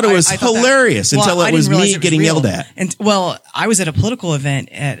I thought it was hilarious until it was me getting yelled at. And I was at a political event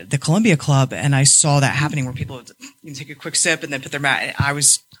at the Columbia Club, and I saw that happening where people would take a quick sip and then put their mask. I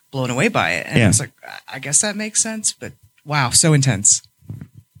was blown away by it, and I was like, I guess that makes sense. But wow, so intense.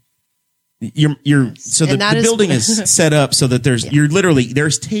 The building is set up so that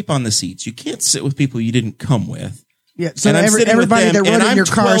there's tape on the seats. You can't sit with people you didn't come with. Yeah, so everybody that rode in your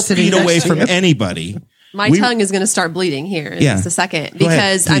car sitting 12 feet away from anybody. My tongue is going to start bleeding here in just a second,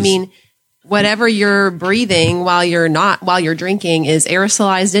 because whatever you're breathing while you're drinking is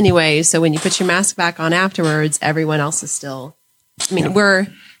aerosolized anyway. So when you put your mask back on afterwards, everyone else is still.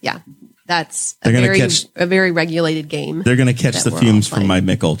 That's a very regulated game. They're going to catch the fumes from my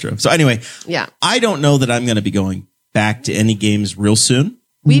Mick Ultra. So anyway, I don't know that I'm going to be going back to any games real soon.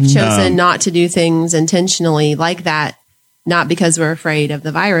 We've chosen not to do things intentionally like that, not because we're afraid of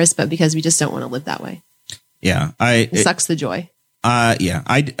the virus, but because we just don't want to live that way. Yeah. It sucks the joy. Yeah.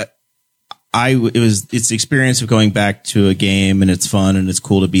 It's the experience of going back to a game, and it's fun and it's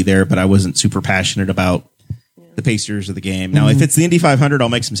cool to be there, but I wasn't super passionate about the Pacers of the game. Now, if it's the Indy 500, I'll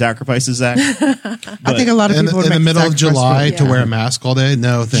make some sacrifices, Zach. I think a lot of people would in the make middle of sacrifice July for- to wear a mask all day.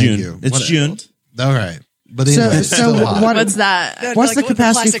 No, thank June. you. It's June. All right. But So, anyway, so What's that? what's the Like, with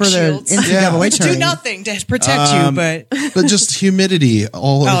capacity plastic for the shields. NCAA Which do tournament? nothing to protect you, but but just humidity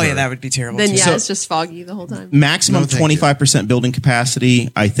all over. oh yeah, that would be terrible. Then too. yeah, So- it's just foggy the whole time. Maximum No, thank you. 25% building capacity,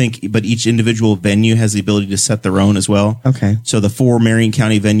 I think, but each individual venue has the ability to set their own as well. Okay. So the 4 Marion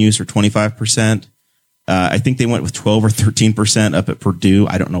County venues are 25%. I think they went with 12 or 13% up at Purdue.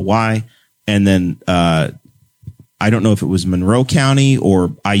 I don't know why. And then I don't know if it was Monroe County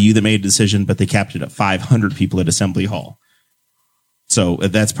or IU that made a decision, but they capped it at 500 people at Assembly Hall. So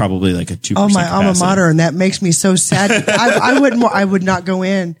that's probably like a 2%. Oh, my alma capacity. mater, and that makes me so sad. I would not go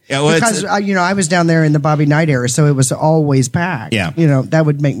in Yeah, well, because I was down there in the Bobby Knight era, so it was always packed. Yeah. That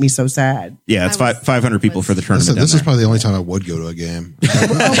would make me so sad. Yeah, it's 500 people for the tournament. This down is probably the only time I would go to a game.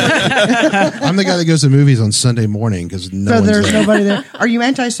 I'm the guy that goes to movies on Sunday morning because no So one's there's there. nobody there. Are you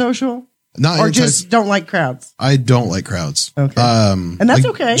antisocial Not or anti- just don't like crowds? I don't like crowds. Okay. And that's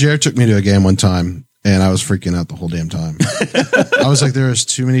okay. Jared took me to a game one time, and I was freaking out the whole damn time. I was like, "There's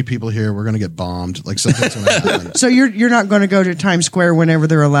too many people here. We're gonna get bombed. Like something's gonna happen." So you're not going to go to Times Square whenever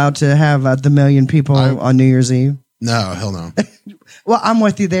they're allowed to have the million people on New Year's Eve? No, hell no. Well, I'm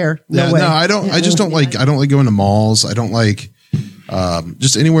with you there. No way. No, I don't. I just don't like. I don't like going to malls. I don't like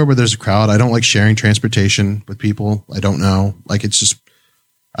just anywhere where there's a crowd. I don't like sharing transportation with people I don't know. Like it's just.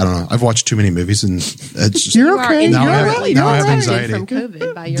 I don't know. I've watched too many movies, and it's just. You're okay. Now You're I have- right. now I have You're right. anxiety. From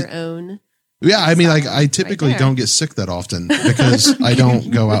COVID by your own. Yeah, I mean, like I typically there. don't get sick that often because I don't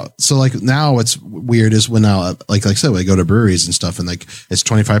go out. So like now, what's weird is when now, like I said, when I go to breweries and stuff, and like it's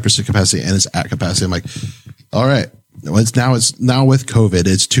 25% capacity and it's at capacity. I'm like, all right, it's now with COVID,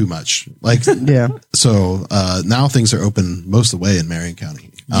 it's too much. Like, Yeah. So now things are open most of the way in Marion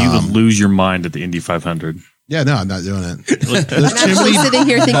County. You would lose your mind at the Indy 500. Yeah, no, I'm not doing it. I'm actually sitting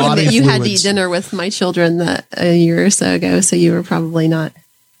here thinking body that you had to eat fluids. dinner with my children a year or so ago, so you were probably not.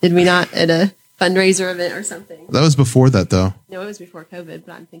 Did we not at a fundraiser event or something? That was before that, though. No, it was before COVID,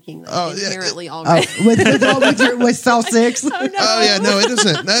 but I'm thinking like Oh, yeah. inherently Oh, already. with South Six. Oh yeah, no, it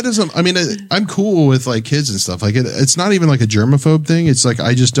doesn't. That doesn't. I mean, I'm cool with like kids and stuff. Like it's not even like a germaphobe thing. It's like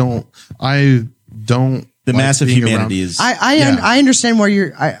I just don't. I don't. The like massive being humanity around- is. I understand where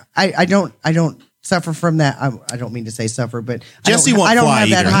you're. I don't suffer from that. I don't mean to say suffer, but Jesse won't I don't fly have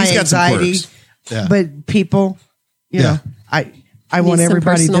that either. high He's got some anxiety. quirks. Yeah. But people, you Yeah. know, I want some everybody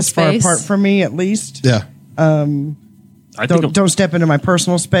personal this far space. apart from me at least. Yeah. I think Don't step into my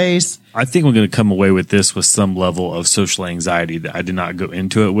personal space. I think we're going to come away with this with some level of social anxiety that I did not go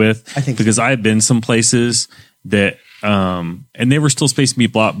into it with. I think because I have been some places that, and they were still spacing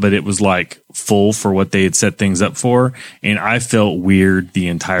people out, but it was like full for what they had set things up for. And I felt weird the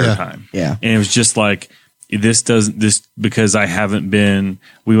entire Yeah. time. Yeah. And it was just like, this because I haven't been,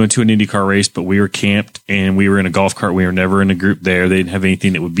 we went to an IndyCar race, but we were camped and we were in a golf cart. We were never in a group there. They didn't have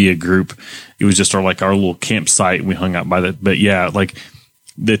anything that would be a group. It was just our little campsite. And we hung out by that. But yeah, like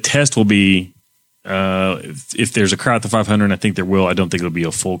the test will be, if there's a crowd at the 500, and I think there will, I don't think it'll be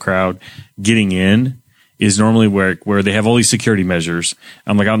a full crowd. Getting in is normally where they have all these security measures.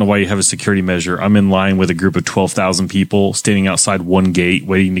 I'm like, I don't know why you have a security measure. I'm in line with a group of 12,000 people standing outside one gate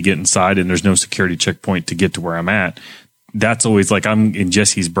waiting to get inside, and there's no security checkpoint to get to where I'm at. That's always like, I'm in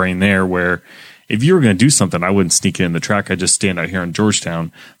Jesse's brain there, where if you were going to do something, I wouldn't sneak in the track. I'd just stand out here in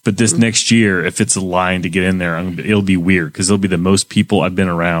Georgetown. But this next year, if it's a line to get in there, it'll be weird because it'll be the most people I've been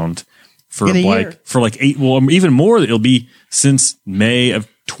around for In a year. like 8, well, even more. It'll be since May of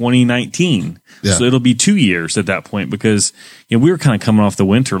 2019. Yeah. So it'll be 2 years at that point because we were kind of coming off the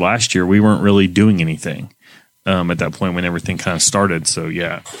winter last year. We weren't really doing anything at that point when everything kind of started. So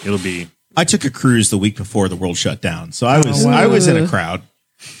yeah, it'll be. I took a cruise the week before the world shut down, so I was in a crowd,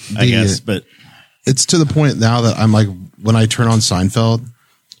 I guess. But It's to the point now that I'm like, when I turn on Seinfeld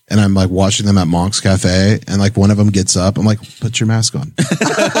and I'm like watching them at Monk's Cafe and like one of them gets up, I'm like, put your mask on.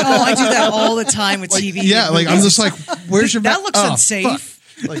 Oh, I do that all the time with TV. Yeah. Like I'm just like, where's your That looks unsafe.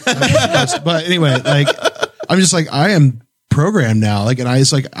 Like, but anyway, like I'm just like, I am programmed now. Like, and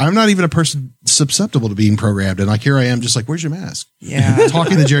it's like, I'm not even a person susceptible to being programmed. And like, here I am just like, where's your mask? Yeah.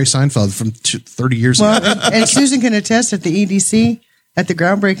 Talking to Jerry Seinfeld from 30 years ago. Well, and Susan can attest at the EDC at the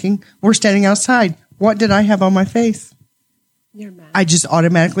groundbreaking. We're standing outside. What did I have on my face? Your mask. I just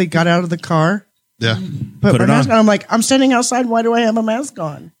automatically got out of the car, Yeah. put my it mask on. on. I'm like, I'm standing outside. Why do I have a mask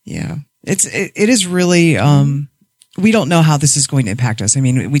on? Yeah. It is really, we don't know how this is going to impact us. I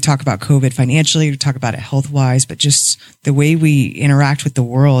mean, we talk about COVID financially, we talk about it health wise, but just the way we interact with the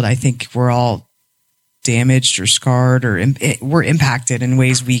world, I think we're all damaged or scarred, or we're impacted in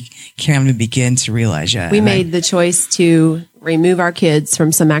ways we can't even begin to realize yet. We made the choice to remove our kids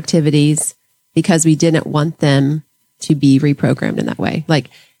from some activities because we didn't want them to be reprogrammed in that way. Like,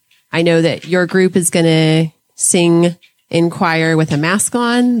 I know that your group is going to sing in choir with a mask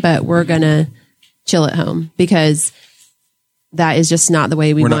on, but we're going to chill at home because that is just not the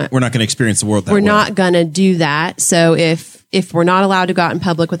way we're want. We're not going to experience the world that we're way. not going to do that. So if we're not allowed to go out in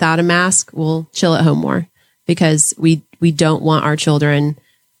public without a mask, we'll chill at home more because we don't want our children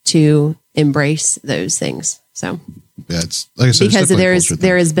to embrace those things. So yeah, it's like I said, because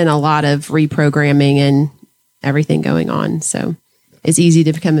there has been a lot of reprogramming and everything going on. So it's easy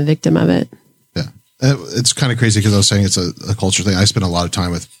to become a victim of it. Yeah. It's kind of crazy because I was saying it's a culture thing. I spend a lot of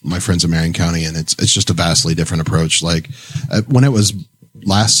time with my friends in Marion County, and it's just a vastly different approach. Like when it was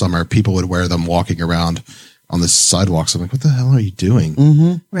last summer, people would wear them walking around on the sidewalks. I'm like, what the hell are you doing?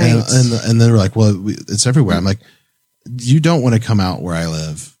 Mm-hmm. Right. And they were like, well, it's everywhere. I'm like, you don't want to come out where I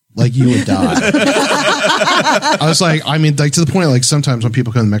live. Like you would die. I was like, I mean, like to the point, like sometimes when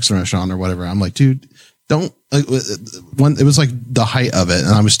people come to the Mexican restaurant or whatever, I'm like, dude, don't like it was like the height of it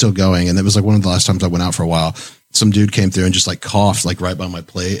and I was still going. And it was like one of the last times I went out for a while. Some dude came through and just like coughed like right by my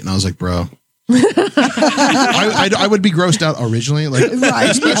plate. And I was like, bro, I would be grossed out originally, like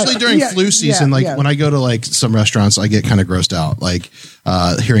especially during flu season. When I go to like some restaurants, I get kind of grossed out, like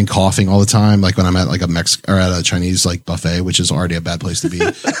hearing coughing all the time. Like when I'm at like or at a Chinese like buffet, which is already a bad place to be.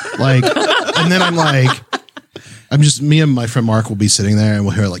 Like, and then me and my friend Mark will be sitting there and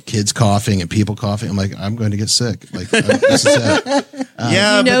we'll hear like kids coughing and people coughing. I'm like, I'm going to get sick. Like this is it.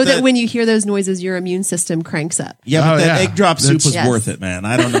 You know that when you hear those noises, your immune system cranks up. Yeah, but that egg drop soup was worth it, man.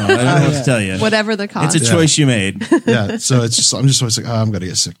 I don't know. I don't know what to tell you. Whatever the cost. It's a choice you made. Yeah. So it's just, I'm just always like, oh, I'm going to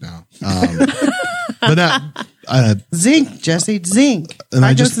get sick now. But that, zinc, Jesse, zinc. And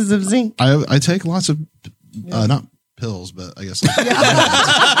 5 doses of zinc. I take lots of, not pills, but I guess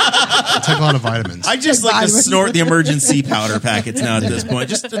I take a lot of vitamins. I just like to snort the emergency powder packets now at this point.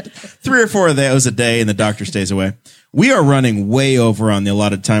 Just 3 or 4 of those a day and the doctor stays away. We are running way over on the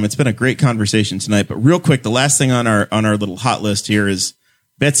allotted time. It's been a great conversation tonight, but real quick, the last thing on our little hot list here is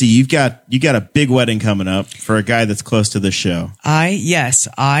Betsy, you got a big wedding coming up for a guy that's close to this show. I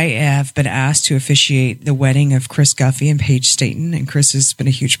have been asked to officiate the wedding of Chris Guffey and Paige Staten, and Chris has been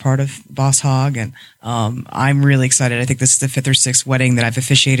a huge part of Boss Hog, and I'm really excited. I think this is the 5th or 6th wedding that I've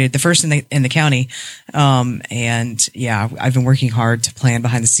officiated, the first in the county, and yeah, I've been working hard to plan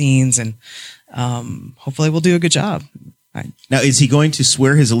behind the scenes, and hopefully we'll do a good job. Now, is he going to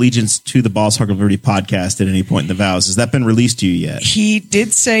swear his allegiance to the Boss Hog of Liberty podcast at any point in the vows? Has that been released to you yet? He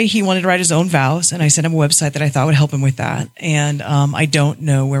did say he wanted to write his own vows, and I sent him a website that I thought would help him with that. And I don't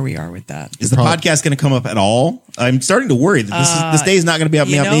know where we are with that. Is the podcast going to come up at all? I'm starting to worry that this day is not going to be up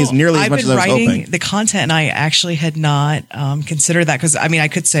nearly as much as I was hoping. The content, and I actually had not considered that because, I mean, I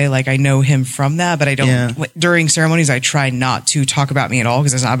could say like I know him from that, but I don't. Yeah. During ceremonies, I try not to talk about me at all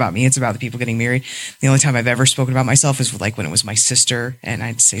because it's not about me. It's about the people getting married. The only time I've ever spoken about myself is like when it was my sister, and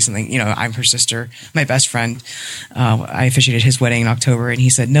I'd say something, I'm her sister, my best friend. I officiated his wedding in October, and he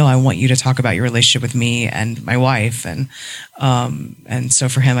said, "No, I want you to talk about your relationship with me and my wife." And so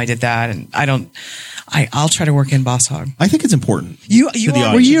for him, I did that, and I'll try to work in Boss Hog. I think it's important. You're a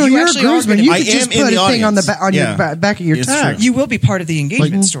groomsman. You can just put a thing on your back of your tag. You will be part of the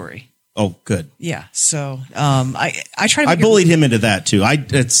engagement story. Oh, good. Yeah. So I try to. I bullied him into that too.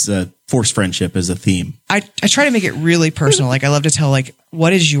 It's forced friendship as a theme. I try to make it really personal. Like I love to tell like,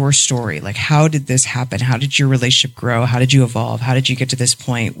 what is your story? Like, how did this happen? How did your relationship grow? How did you evolve? How did you get to this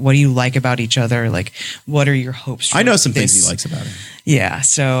point? What do you like about each other? Like, what are your hopes for I know some things he likes about him. Yeah.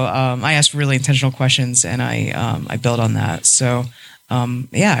 So I ask really intentional questions, and I build on that. So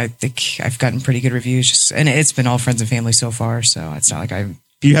I think I've gotten pretty good reviews, and it's been all friends and family so far. So it's not like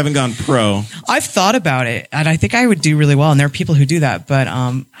you haven't gone pro. I've thought about it, and I think I would do really well. And there are people who do that, but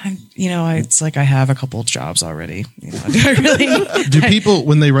it's like I have a couple of jobs already. Do I really? Do people,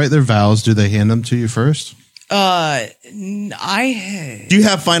 when they write their vows, do they hand them to you first? Do you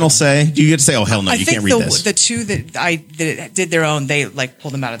have final say? Do you get to say, "Oh hell no, you can't read this"? The two that did their own, they like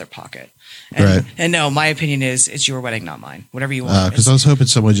pulled them out of their pocket. Right. And no, my opinion is it's your wedding, not mine. Whatever you want. Because I was hoping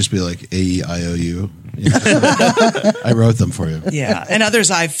someone would just be like A-E-I-O-U. I wrote them for you. Yeah. And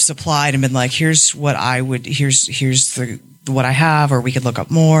others I've supplied and been like, here's what here's what I have, or we could look up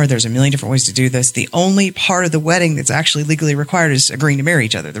more. There's a million different ways to do this. The only part of the wedding that's actually legally required is agreeing to marry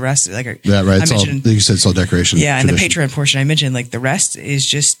each other. The rest, like, right. You said it's all decoration. Yeah. And the Patreon portion I mentioned, like the rest is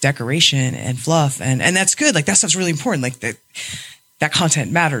just decoration and fluff. And that's good. Like that stuff's really important. Like that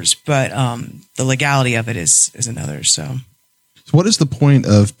content matters, but, the legality of it is another. So what is the point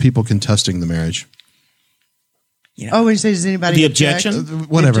of people contesting the marriage? Oh, when you say, does anybody the object? objection?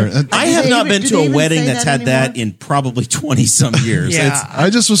 Whatever. I have not been to a wedding that's had that in probably 20 some years. Yeah. I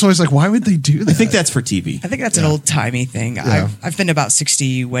just was always like, why would they do that? I think that's for TV. I think that's an old timey thing. Yeah. I've been to about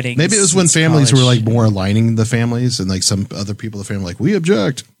 60 weddings. Maybe it was when since families college. were like more aligning the families, and like some other people in the family like, we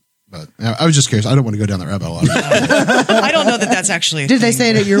object. But I was just curious. I don't want to go down that rabbit hole. I don't know that that's actually. Did they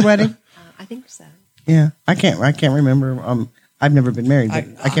say it at your wedding? I think so. Yeah, I can't remember. I've never been married, but I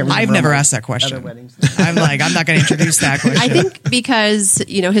can't remember. I've never my asked that other question. weddings. I'm not going to introduce that question. I think because,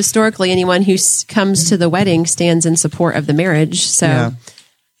 historically anyone who comes to the wedding stands in support of the marriage. So, Yeah.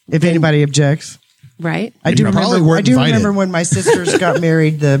 If anybody objects. right. I do probably remember. weren't I do invited. remember when my sisters got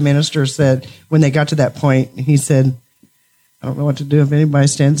married. The minister said when they got to that point, he said, "I don't know what to do if anybody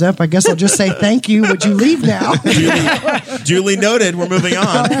stands up. I guess I'll just say thank you. Would you leave now?" Duly noted. We're moving All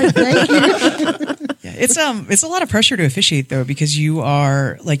on. right, thank you. Yeah, it's a lot of pressure to officiate though, because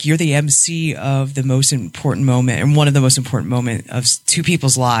you're the MC of the most important moment and one of the most important moment of two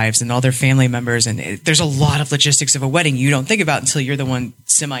people's lives and all their family members. And there's a lot of logistics of a wedding you don't think about until you're the one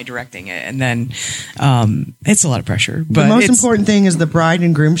semi-directing it. And then it's a lot of pressure. But The most important thing is the bride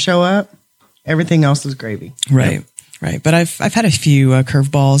and groom show up. Everything else is gravy. Right. Right. But I've had a few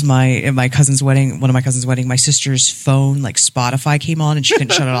curveballs. At my cousin's wedding, one of my cousin's wedding, my sister's phone, like Spotify came on and she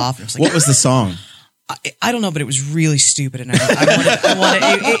couldn't shut it off. And it was like, What was the song? I don't know, but it was really stupid, and I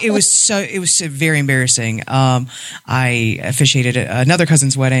wanted. It was very embarrassing. I officiated another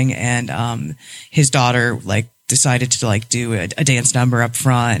cousin's wedding, and his daughter decided to do a dance number up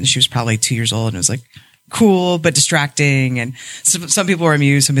front, and she was probably 2 years old, and it was like cool but distracting. And some people were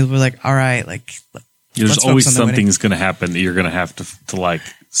amused, some people were like, "All right, There's let's always focus on the something's going to happen that you're going to have to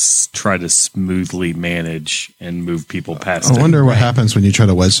try to smoothly manage and move people past. I wonder what happens when you try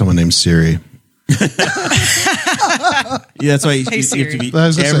to wed someone named Siri. Yeah, that's why you Hey, have to Siri. be I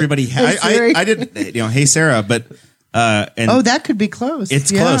was gonna say, everybody. Hey, Siri. I didn't, hey Sarah, but and That could be close.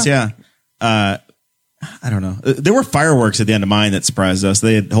 it's close. Yeah. I don't know. There were fireworks at the end of mine that surprised us.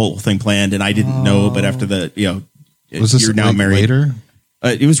 They had the whole thing planned, and I didn't know. But after Was this you're now like married. later?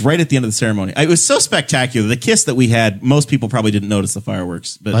 It was right at the end of the ceremony. It was so spectacular. The kiss that we had, most people probably didn't notice the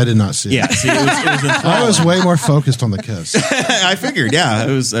fireworks. But I did not see it. Yeah, see, it was I was way more focused on the kiss. I figured. Yeah,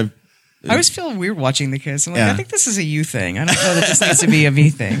 it was. I always feel weird watching the kiss. I'm like, Yeah. I think this is a you thing. I don't know that this needs to be a me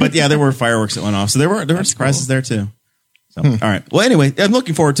thing. But yeah, there were fireworks that went off, so there were surprises there too. So, all right. Well, anyway, I'm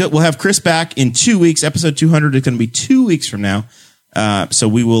looking forward to it. We'll have Chris back in 2 weeks. Episode 200 is going to be 2 weeks from now. So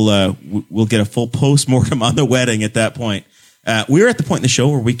we will we'll get a full postmortem on the wedding at that point. We're at the point in the show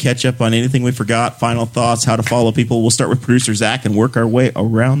where we catch up on anything we forgot, final thoughts, how to follow people. We'll start with producer Zach and work our way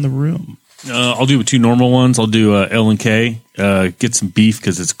around the room. I'll do 2 normal ones. I'll do L and K. Get some beef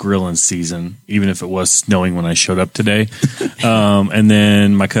because it's grilling season, even if it was snowing when I showed up today. And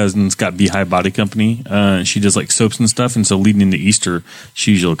then my cousin's got Beehive Body Company. She does soaps and stuff, and so leading into Easter,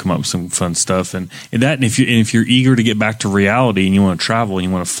 she usually will come up with some fun stuff. And if you're eager to get back to reality and you want to travel and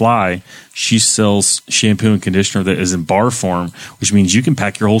you want to fly, she sells shampoo and conditioner that is in bar form, which means you can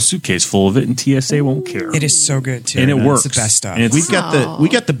pack your whole suitcase full of it, and TSA won't care. It is so good too, and it works. It's the best stuff. And it's, We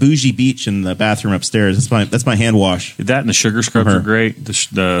got the bougie beach in the bathroom upstairs. That's my hand wash. that and the sugar scrubs are great. The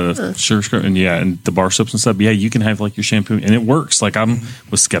sugar scrub and the bar soaps and stuff. Yeah, you can have your shampoo, and it works. I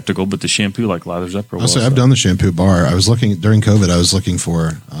was skeptical, but the shampoo lathers up real well. I've done the shampoo bar. I was looking during COVID. I was looking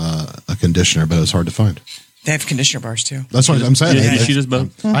for a conditioner, but it was hard to find. They have conditioner bars too. That's what I'm saying. Yeah, she does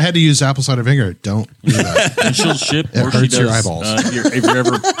both. I had to use apple cider vinegar. Don't do that. And she'll ship, It or she hurts does. your eyeballs. If you're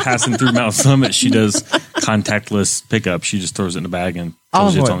ever passing through Mount Summit, she does contactless pickup. She just throws it in a bag and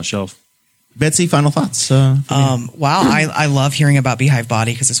tells you it's on the shelf. Betsy, final thoughts? Wow, I love hearing about Beehive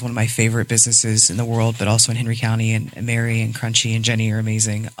Body because it's one of my favorite businesses in the world, but also in Henry County. And Mary and Crunchy and Jenny are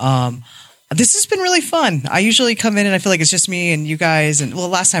amazing. This has been really fun. I usually come in and I feel like it's just me and you guys. And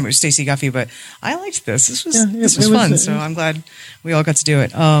last time it was Stacey Guffey, but I liked this. This was fun. So I'm glad we all got to do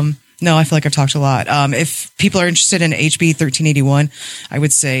it. No, I feel like I've talked a lot. If people are interested in HB 1381, I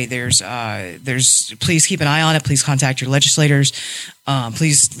would say there's please keep an eye on it. Please contact your legislators.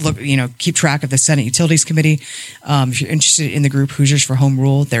 Please look, keep track of the Senate Utilities Committee. If you're interested in the group Hoosiers for Home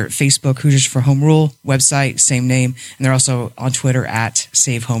Rule, they're at Facebook, Hoosiers for Home Rule, website, same name. And they're also on Twitter at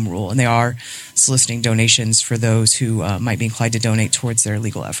Save Home Rule. And they are soliciting donations for those who might be inclined to donate towards their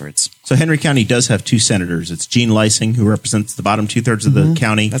legal efforts. So Henry County does have 2 senators. It's Gene Lysing, who represents the bottom 2/3 of the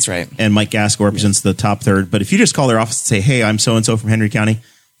county. That's right. And Mike Gaskell represents the top third. But if you just call their office and say, hey, I'm so-and-so from Henry County,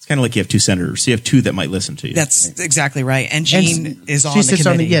 it's kind of like you have 2 senators. So you have 2 that might listen to you. That's exactly right. And Gene is on she the sits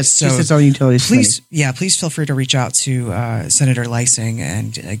committee. she sits on utilities please feel free to reach out to Senator Lysing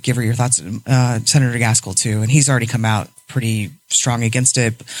and give her your thoughts. Senator Gaskell too, and he's already come out pretty strong against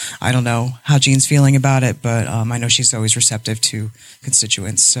it. I don't know how Gene's feeling about it, but I know she's always receptive to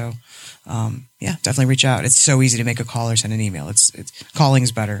constituents. So definitely reach out. It's so easy to make a call or send an email. It's calling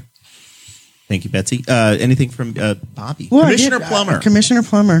is better. Thank you, Betsy. Anything from Bobbi? Well, Commissioner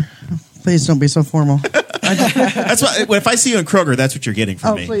Plummer. Please don't be so formal. That's what. If I see you in Kroger, that's what you're getting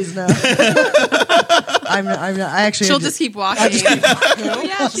from me. Oh, please no. I actually. She'll just keep walking.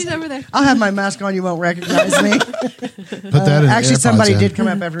 Yeah, she's over there. I'll have my mask on. You won't recognize me. Put that in actually, AirPods somebody in. did come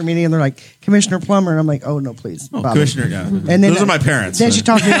up after a meeting and they're like, Commissioner Plummer. And I'm like, oh, no, please. Oh, Bobbi. Commissioner, yeah. And then, those are my parents. Then she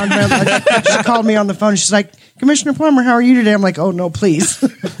talked to me on she called me on the phone. She's like, Commissioner Plummer, how are you today? I'm like, oh, no, please.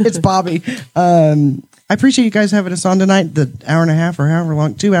 It's Bobbi. I appreciate you guys having us on tonight. The hour and a half or however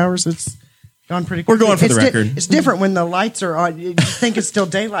long, 2 hours. It's gone pretty quick. We're going for the record. It's different when the lights are on. You think it's still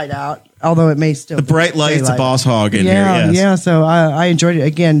daylight out, although it may still The bright lights, daylight. a boss hog in Yeah, here. Yes. yeah. So I enjoyed it.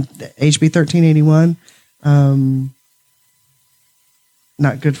 Again, HB 1381.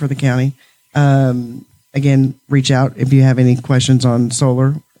 Not good for the county. Again, reach out if you have any questions on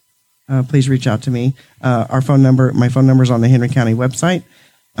solar. Please reach out to me. My phone number is on the Henry County website.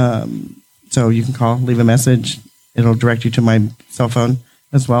 So you can call, leave a message. It'll direct you to my cell phone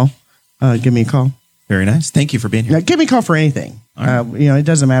as well. Give me a call. Very nice. Thank you for being here. Give me a call for anything. Right. It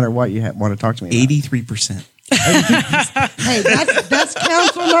doesn't matter what you want to talk to me about. 83%. Hey, that's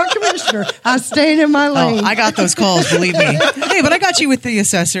council, not commissioner. I stayed in my lane. Oh, I got those calls, believe me. Hey, but I got you with the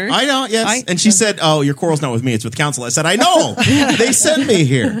assessor. I know, yes. And she said, oh, your quarrel's not with me, it's with council. I said, I know. They sent me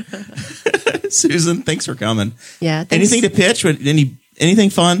here. Susan, thanks for coming. Yeah. Thanks. Anything to pitch? Anything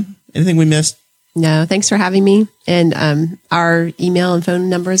fun? Anything we missed? No, thanks for having me. And our email and phone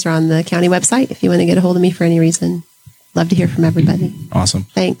numbers are on the county website if you want to get a hold of me for any reason. Love to hear from everybody. Awesome.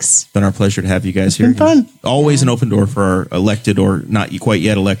 Thanks. It's been our pleasure to have you guys here. Been fun. Always an open door for our elected or not quite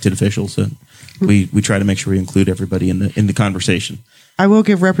yet elected officials. And we try to make sure we include everybody in the conversation. I will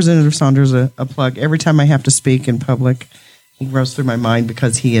give Representative Saunders a plug. Every time I have to speak in public, he runs through my mind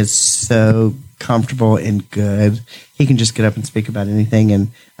because he is so comfortable and good. He can just get up and speak about anything. And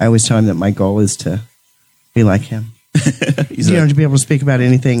I always tell him that my goal is to be like him. To be able to speak about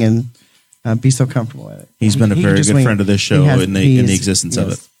anything and be so comfortable at it. He's been a very good friend of this show in the existence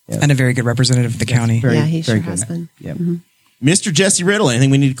of it. Yes. And a very good representative of the county. He sure has been. Yep. Mm-hmm. Mr. Jesse Riddle, anything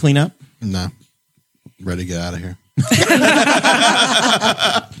we need to clean up? No. Ready to get out of here.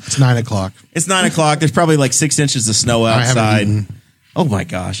 It's 9 o'clock. It's 9 o'clock. There's probably like 6 inches of snow I haven't outside. eaten. Oh my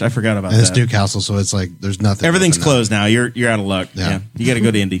gosh, I forgot about And it's that. Newcastle, so it's like there's nothing. Everything's open now. closed now. You're out of luck. Yeah. You got to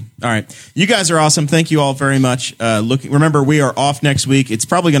go to Indy. All right. You guys are awesome. Thank you all very much. Remember, we are off next week. It's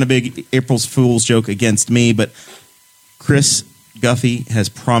probably going to be April's Fool's joke against me, but Chris Guffey has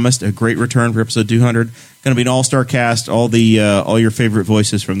promised a great return for episode 200. Going to be an all-star cast. All your favorite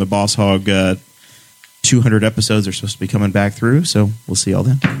voices from the Boss Hog 200 episodes are supposed to be coming back through. So we'll see y'all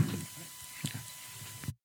then.